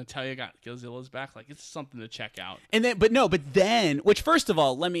earthquakes are going to tell you Godzilla's back? Like, it's something to check out. And then, but then, which first of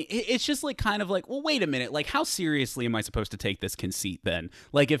all, it's just like kind of like, well, wait a minute. Like, how seriously am I supposed to take this conceit then?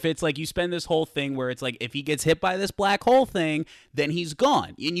 Like, if it's like you spend this whole thing where it's like, if he gets hit by this black hole thing, then he's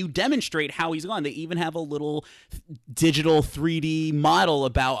gone. And you demonstrate how he's gone. They even have a little digital 3D model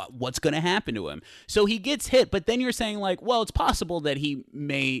about what's going to happen to him. So he gets hit, but then you're saying like, well, it's possible that he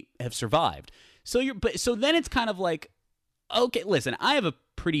may have survived. So then it's kind of like, okay, listen, I have a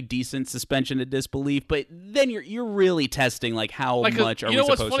pretty decent suspension of disbelief, but then you're really testing like how much are we supposed to take this? You know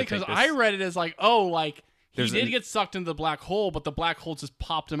what's funny? Because I read it as like, oh, like he did get sucked into the black hole, but the black hole just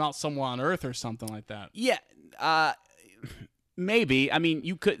popped him out somewhere on Earth or something like that. Yeah, maybe. I mean,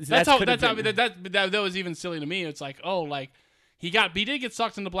 you could. That was even silly to me. It's like, oh, like he did get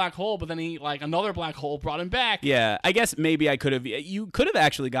sucked in the black hole, but then another black hole brought him back. Yeah, I guess maybe you could have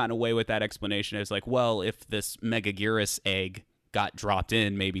actually gotten away with that explanation as like, well, if this Megaguirus egg got dropped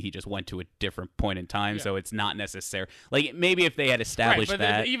in, maybe he just went to a different point in time, so it's not necessary. Like, maybe if they had established right,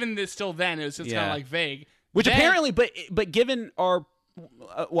 but that. Still then, it was just kind of like vague. Which then, apparently, but given our...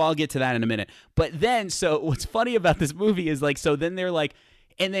 well, I'll get to that in a minute. But then, so what's funny about this movie is like, so then they're like,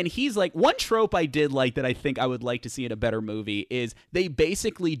 and then he's like, one trope I did like that I think I would like to see in a better movie is they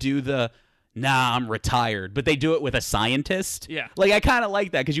basically do nah, I'm retired, but they do it with a scientist. Yeah. Like, I kind of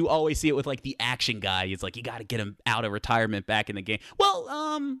like that because you always see it with like the action guy. It's like, you got to get him out of retirement back in the game. Well,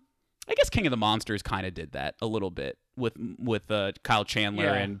 I guess King of the Monsters kind of did that a little bit with Kyle Chandler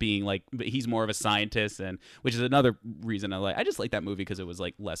and being like, he's more of a scientist, and which is another reason I just like that movie because it was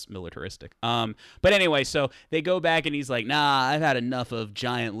like less militaristic. But anyway, so they go back and he's like, nah, I've had enough of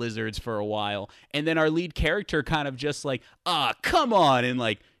giant lizards for a while, and then our lead character kind of just like, come on, and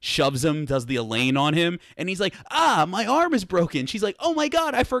like shoves him, does the Elaine on him, and he's like, my arm is broken. She's like, oh my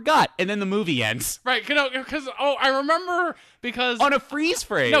god, I forgot, and then the movie ends. Right, because I remember because on a freeze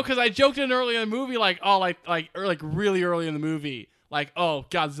frame. No, because I joked in early in the movie, like really early in the movie, like, oh,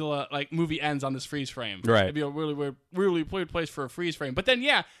 Godzilla, like, movie ends on this freeze frame. Right. It'd be a really weird place for a freeze frame. But then,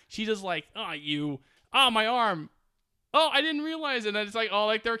 yeah, she just like, my arm. Oh, I didn't realize it. And it's like, oh,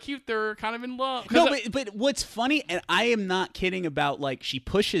 like, they're cute. They're kind of in love. No, but what's funny, and I am not kidding about, like, she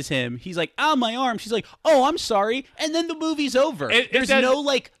pushes him. He's like, my arm. She's like, oh, I'm sorry. And then the movie's over. There's no,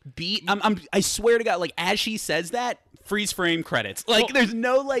 like, beat. I swear to God, like, as she says that, freeze frame credits. Like, there's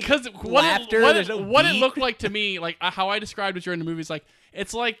no, like, laughter. What it looked like to me, like, how I described it during the movie is, like,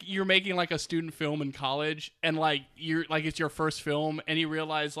 it's like you're making, like, a student film in college, and, like, it's your first film, and you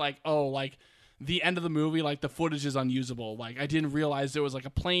realize, like, oh, like, the end of the movie, like, the footage is unusable. Like, I didn't realize there was, like,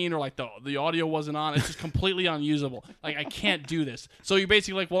 a plane, or, like, the audio wasn't on. It's just completely unusable. Like, I can't do this. So you're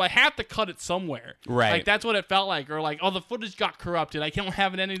basically like, well, I have to cut it somewhere. Right. Like, that's what it felt like. Or, like, oh, the footage got corrupted. I can't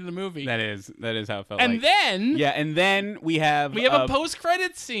have it ending of the movie. That is how it felt and then... Yeah, and then we have a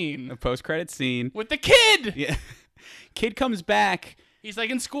post-credit scene. A post-credit scene. With the kid! Yeah. Kid comes back. He's,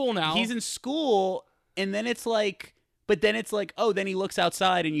 like, in school now. He's in school, and then it's like... But then it's like, oh, then he looks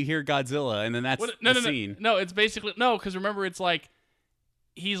outside and you hear Godzilla, and then that's the scene. No, it's basically... No, because remember, it's like...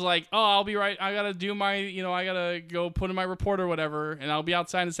 He's like, oh, I'll be right. I got to do my... I got to go put in my report or whatever, and I'll be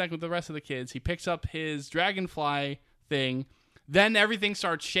outside in a second with the rest of the kids. He picks up his dragonfly thing. Then everything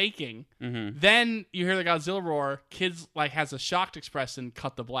starts shaking. Mm-hmm. Then you hear the Godzilla roar. Kids, like, has a shocked expression,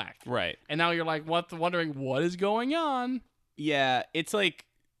 cut the black. Right. And now you're like, wondering what is going on? Yeah, it's like...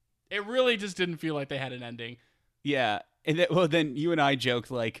 It really just didn't feel like they had an ending. Yeah, and then you and I joked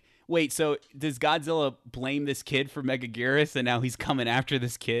like, wait, so does Godzilla blame this kid for Megaguirus, and now he's coming after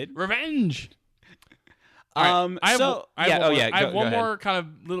this kid? Revenge. I have one more kind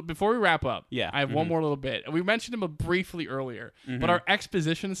of little before we wrap up. Yeah, I have one more little bit. We mentioned him briefly earlier, but our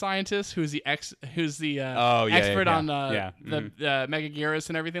exposition scientist, who's the expert on the Megaguirus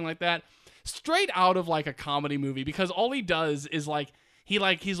and everything like that, straight out of like a comedy movie, because all he does is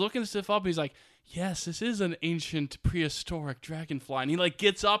he's looking stuff up. And he's like, yes, this is an ancient prehistoric dragonfly. And he like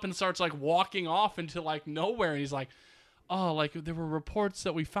gets up and starts like walking off into like nowhere. And he's like, oh, like there were reports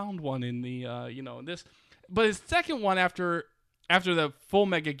that we found one in the, this. But his second one after the full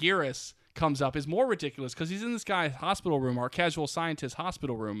Megaguirus comes up is more ridiculous, because he's in this guy's hospital room, our casual scientist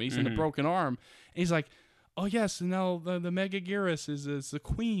hospital room. He's in a broken arm. And he's like, oh, yes, and now the Megaguirus is the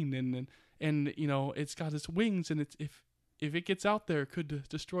queen. And it's got its wings, and it's if it gets out there, it could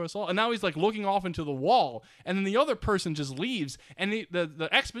destroy us all. And now he's like looking off into the wall, and then the other person just leaves, and the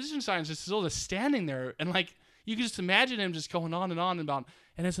exposition scientist is still just standing there, and like you can just imagine him just going on about,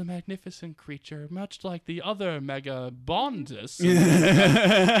 and it's a magnificent creature, much like the other Megabondus.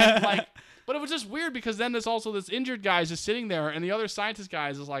 and like, but it was just weird, because then there's also this injured guy just sitting there, and the other scientist guy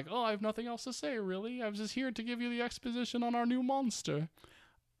is just like, oh, I have nothing else to say, really. I was just here to give you the exposition on our new monster.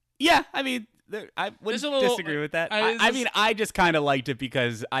 Yeah, I mean, I wouldn't disagree with that. I just kind of liked it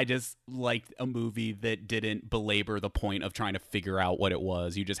because I just liked a movie that didn't belabor the point of trying to figure out what it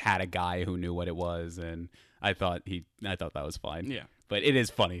was. You just had a guy who knew what it was, and I thought that was fine. Yeah. But it is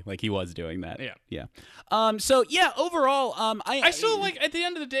funny, like he was doing that. Yeah. Yeah. So yeah, overall, I still like, at the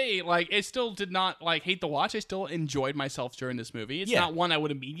end of the day, like, I still did not like hate the watch. I still enjoyed myself during this movie. It's not one I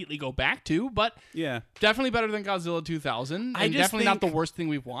would immediately go back to, but definitely better than Godzilla 2000, and definitely not the worst thing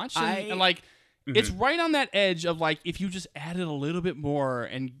we've watched. And like, it's right on that edge of like, if you just added a little bit more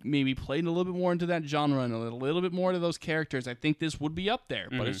and maybe played a little bit more into that genre and a little bit more to those characters, I think this would be up there.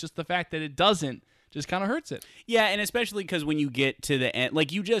 But it's just the fact that it doesn't just kind of hurts it. Yeah, and especially because when you get to the end,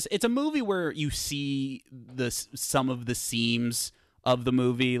 like it's a movie where you see some of the seams of the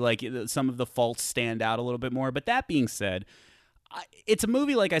movie, like some of the faults stand out a little bit more. But that being said, it's a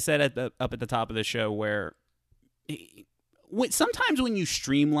movie, like I said up at the top of the show, where sometimes when you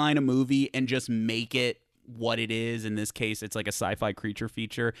streamline a movie and just make it what it is, in this case it's like a sci-fi creature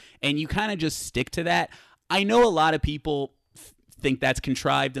feature, and you kind of just stick to that. I know a lot of people think that's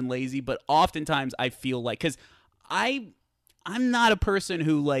contrived and lazy, but oftentimes I feel like, because I'm not a person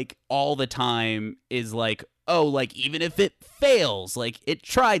who like all the time is like, oh, like even if it fails, like it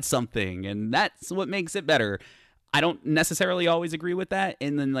tried something and that's what makes it better. I don't necessarily always agree with that.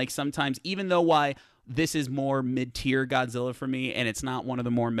 And then like sometimes, even though why this is more mid-tier Godzilla for me, and it's not one of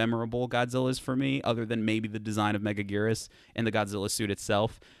the more memorable Godzillas for me, other than maybe the design of Megaguirus and the Godzilla suit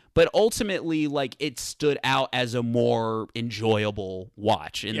itself. But ultimately, like, it stood out as a more enjoyable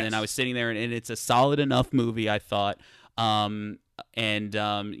watch. And then I was sitting there, and it's a solid enough movie, I thought. And then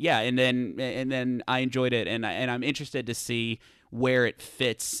I enjoyed it, and I'm interested to see where it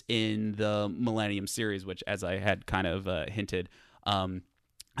fits in the Millennium series, which, as I had kind of hinted, I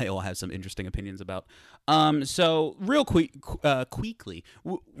all have some interesting opinions about. So real quickly,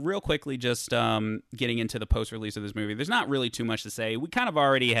 just getting into the post-release of this movie, there's not really too much to say. We kind of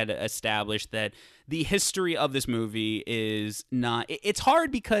already had established that the history of this movie is not... It's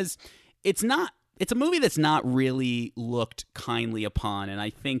hard because it's a movie that's not really looked kindly upon, and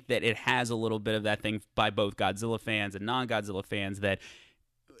I think that it has a little bit of that thing by both Godzilla fans and non-Godzilla fans, that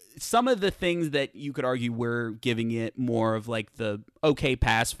some of the things that you could argue we're giving it more of like the okay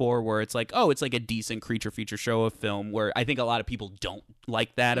pass for, where it's like, oh, it's like a decent creature feature show of film, where I think a lot of people don't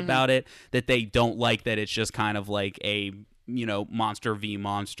like that about it, that they don't like that it's just kind of like a, you know, monster v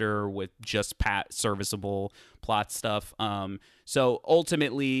monster with just serviceable plot stuff. So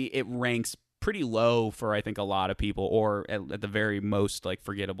ultimately it ranks pretty low for, I think, a lot of people, or at the very most, like,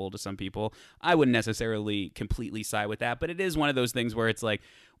 forgettable to some people. I wouldn't necessarily completely side with that, but it is one of those things where it's like,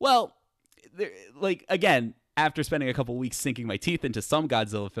 well, like, again, after spending a couple weeks sinking my teeth into some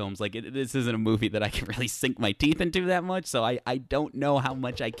Godzilla films, like, this isn't a movie that I can really sink my teeth into that much, so I don't know how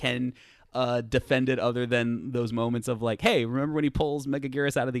much I can defend it, other than those moments of like, hey, remember when he pulls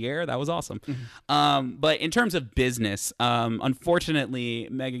Megaguirus out of the air? That was awesome. But in terms of business, unfortunately,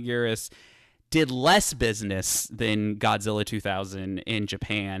 Megaguirus did less business than Godzilla 2000 in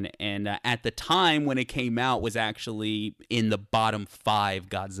Japan, and at the time when it came out was actually in the bottom 5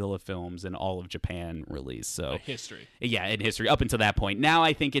 Godzilla films in all of Japan released. So history. Yeah, in history up until that point. Now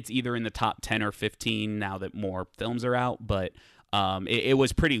I think it's either in the top 10 or 15 now that more films are out, but it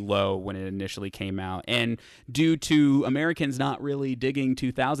was pretty low when it initially came out. And due to Americans not really digging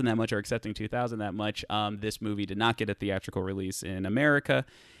 2000 that much or accepting 2000 that much, this movie did not get a theatrical release in America,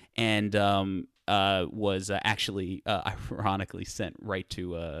 and was actually ironically sent right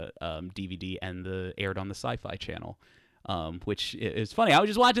to DVD and aired on the Sci-Fi Channel, which is funny. I was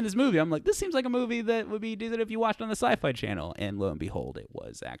just watching this movie. I'm like, this seems like a movie that would be decent if you watched on the Sci-Fi Channel, and lo and behold, it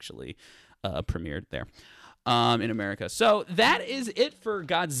was actually premiered there in America. So that is it for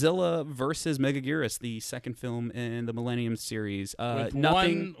Godzilla versus Megaguirus, the second film in the Millennium series. With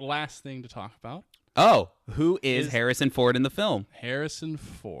one last thing to talk about. Oh, who is Harrison Ford in the film? Harrison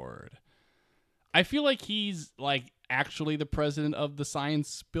Ford. I feel like he's like actually the president of the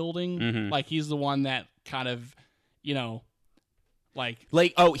science building. Like he's the one that kind of, you know, like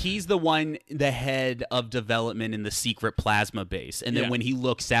he's the one, the head of development in the secret plasma base, and then when he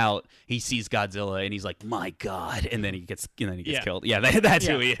looks out, he sees Godzilla, and he's like, "My God!" And then he gets killed. Yeah, that's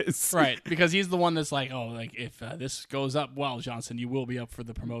who he is, right? Because he's the one that's like, "Oh, like if this goes up well, Johnson, you will be up for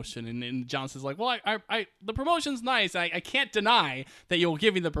the promotion." And Johnson's like, "Well, I the promotion's nice. I can't deny that you'll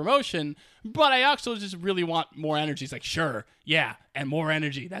give me the promotion, but I also just really want more energy." He's like, "Sure, yeah, and more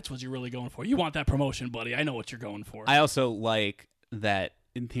energy. That's what you're really going for. You want that promotion, buddy. I know what you're going for." I also like that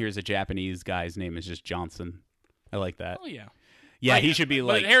here's a Japanese guy's name is just Johnson. I like that. Oh yeah. Yeah, he should be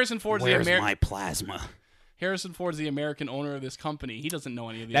like, Harrison Ford's where's my plasma? Harrison Ford's the American owner of this company. He doesn't know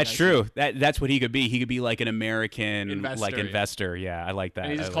any of these. That's true. That's what he could be. He could be like an American investor. Yeah, I like that.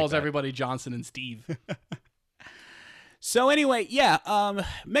 And he just calls everybody Johnson and Steve. So anyway,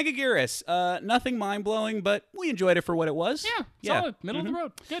 Megaguirus. Nothing mind-blowing, but we enjoyed it for what it was. Yeah, solid. Middle of the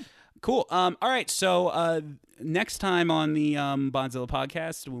road. Good. Cool. All right, so next time on the Bondzilla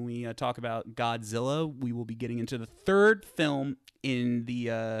podcast, when we talk about Godzilla, we will be getting into the third film in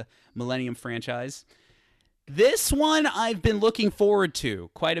the Millennium franchise. This one I've been looking forward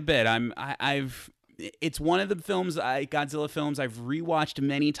to quite a bit. It's one of the Godzilla films I've rewatched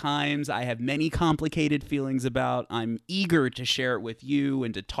many times. I have many complicated feelings about. I'm eager to share it with you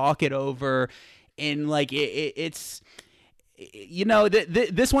and to talk it over. and like it's. You know,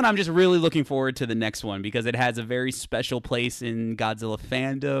 this one I'm just really looking forward to the next one because it has a very special place in Godzilla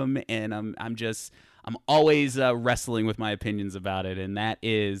fandom, and I'm always wrestling with my opinions about it, and that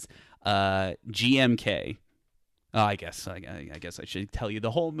is GMK. Oh, I guess I should tell you the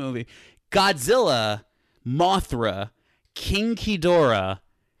whole movie. Godzilla, Mothra, King Ghidorah,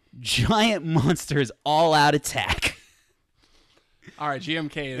 giant monsters all out attack. All right,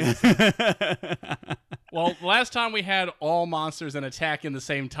 GMK is. Well, last time we had all monsters and attack in the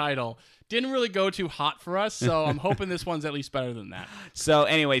same title. Didn't really go too hot for us, so I'm hoping this one's at least better than that. So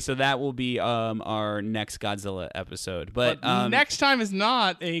anyway, that will be our next Godzilla episode. But next time is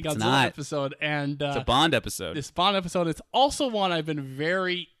not a Godzilla episode, and it's a Bond episode. This Bond episode is also one I've been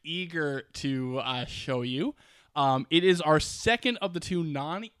very eager to show you. It is our second of the two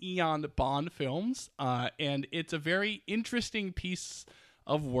non-Eon Bond films, and it's a very interesting piece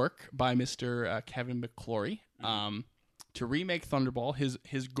of work by Mr. Kevin McClory to remake Thunderball.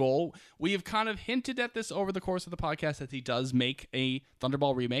 His goal, we have kind of hinted at this over the course of the podcast, that he does make a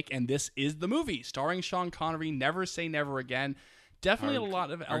Thunderball remake, and this is the movie starring Sean Connery. Never Say Never Again. Definitely a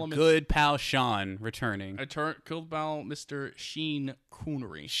lot of elements. Our good pal Sean returning. Good pal Mr. Sean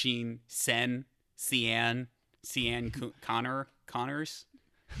Connery. Connors?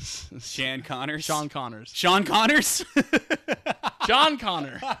 Shan Connors? Sean Connors. Sean Connors? John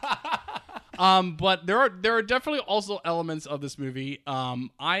Connor. But there are definitely also elements of this movie.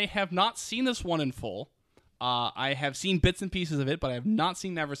 I have not seen this one in full. I have seen bits and pieces of it, but I have not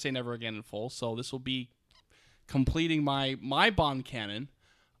seen Never Say Never Again in full. So this will be completing my Bond canon.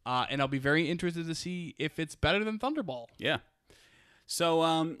 And I'll be very interested to see if it's better than Thunderball. Yeah. So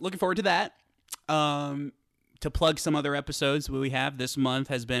looking forward to that. To plug some other episodes we have, this month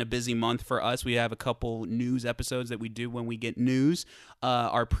has been a busy month for us. We have a couple news episodes that we do when we get news.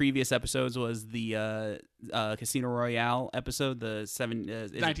 Our previous episodes was the Casino Royale episode, the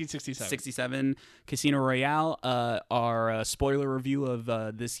 1967 Casino Royale, our spoiler review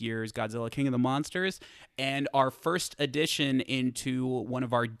of this year's Godzilla King of the Monsters, and our first edition into one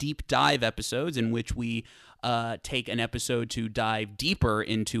of our deep dive episodes in which we take an episode to dive deeper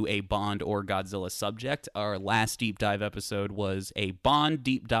into a Bond or Godzilla subject. Our last deep dive episode was a Bond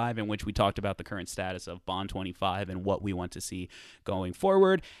deep dive in which we talked about the current status of Bond 25 and what we want to see going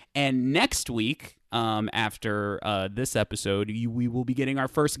forward. And next week, after this episode, we will be getting our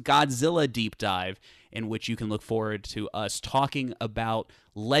first Godzilla deep dive in which you can look forward to us talking about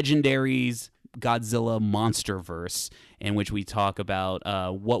Legendary's Godzilla Monsterverse, in which we talk about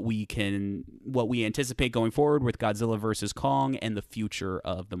what we anticipate going forward with Godzilla versus Kong and the future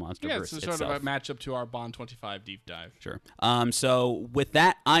of the Monsterverse. Yeah, it's sort of a matchup to our Bond 25 deep dive. Sure. So with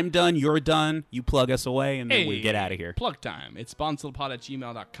that, I'm done. You're done. You plug us away, and then we get out of here. Plug time. It's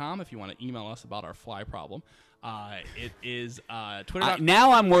bondzillapod@gmail.com if you want to email us about our fly problem. It is Twitter.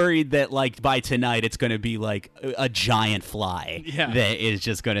 Now I'm worried that by tonight it's going to be like a giant fly that is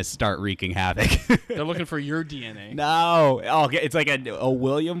just going to start wreaking havoc. They're looking for your DNA. No, it's like a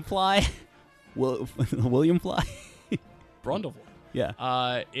William fly. William fly. Brundlefly.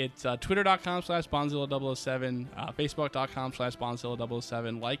 Yeah. It's twitter.com/Bondzilla007,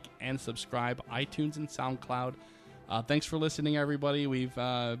 facebook.com/Bondzilla007. Like and subscribe, iTunes and SoundCloud. Thanks for listening, everybody. We've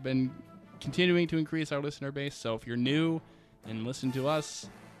been continuing to increase our listener base, so if you're new and listen to us,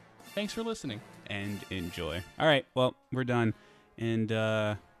 thanks for listening. And enjoy. All right, well, we're done. And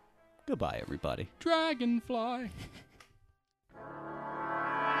goodbye, everybody. Dragonfly.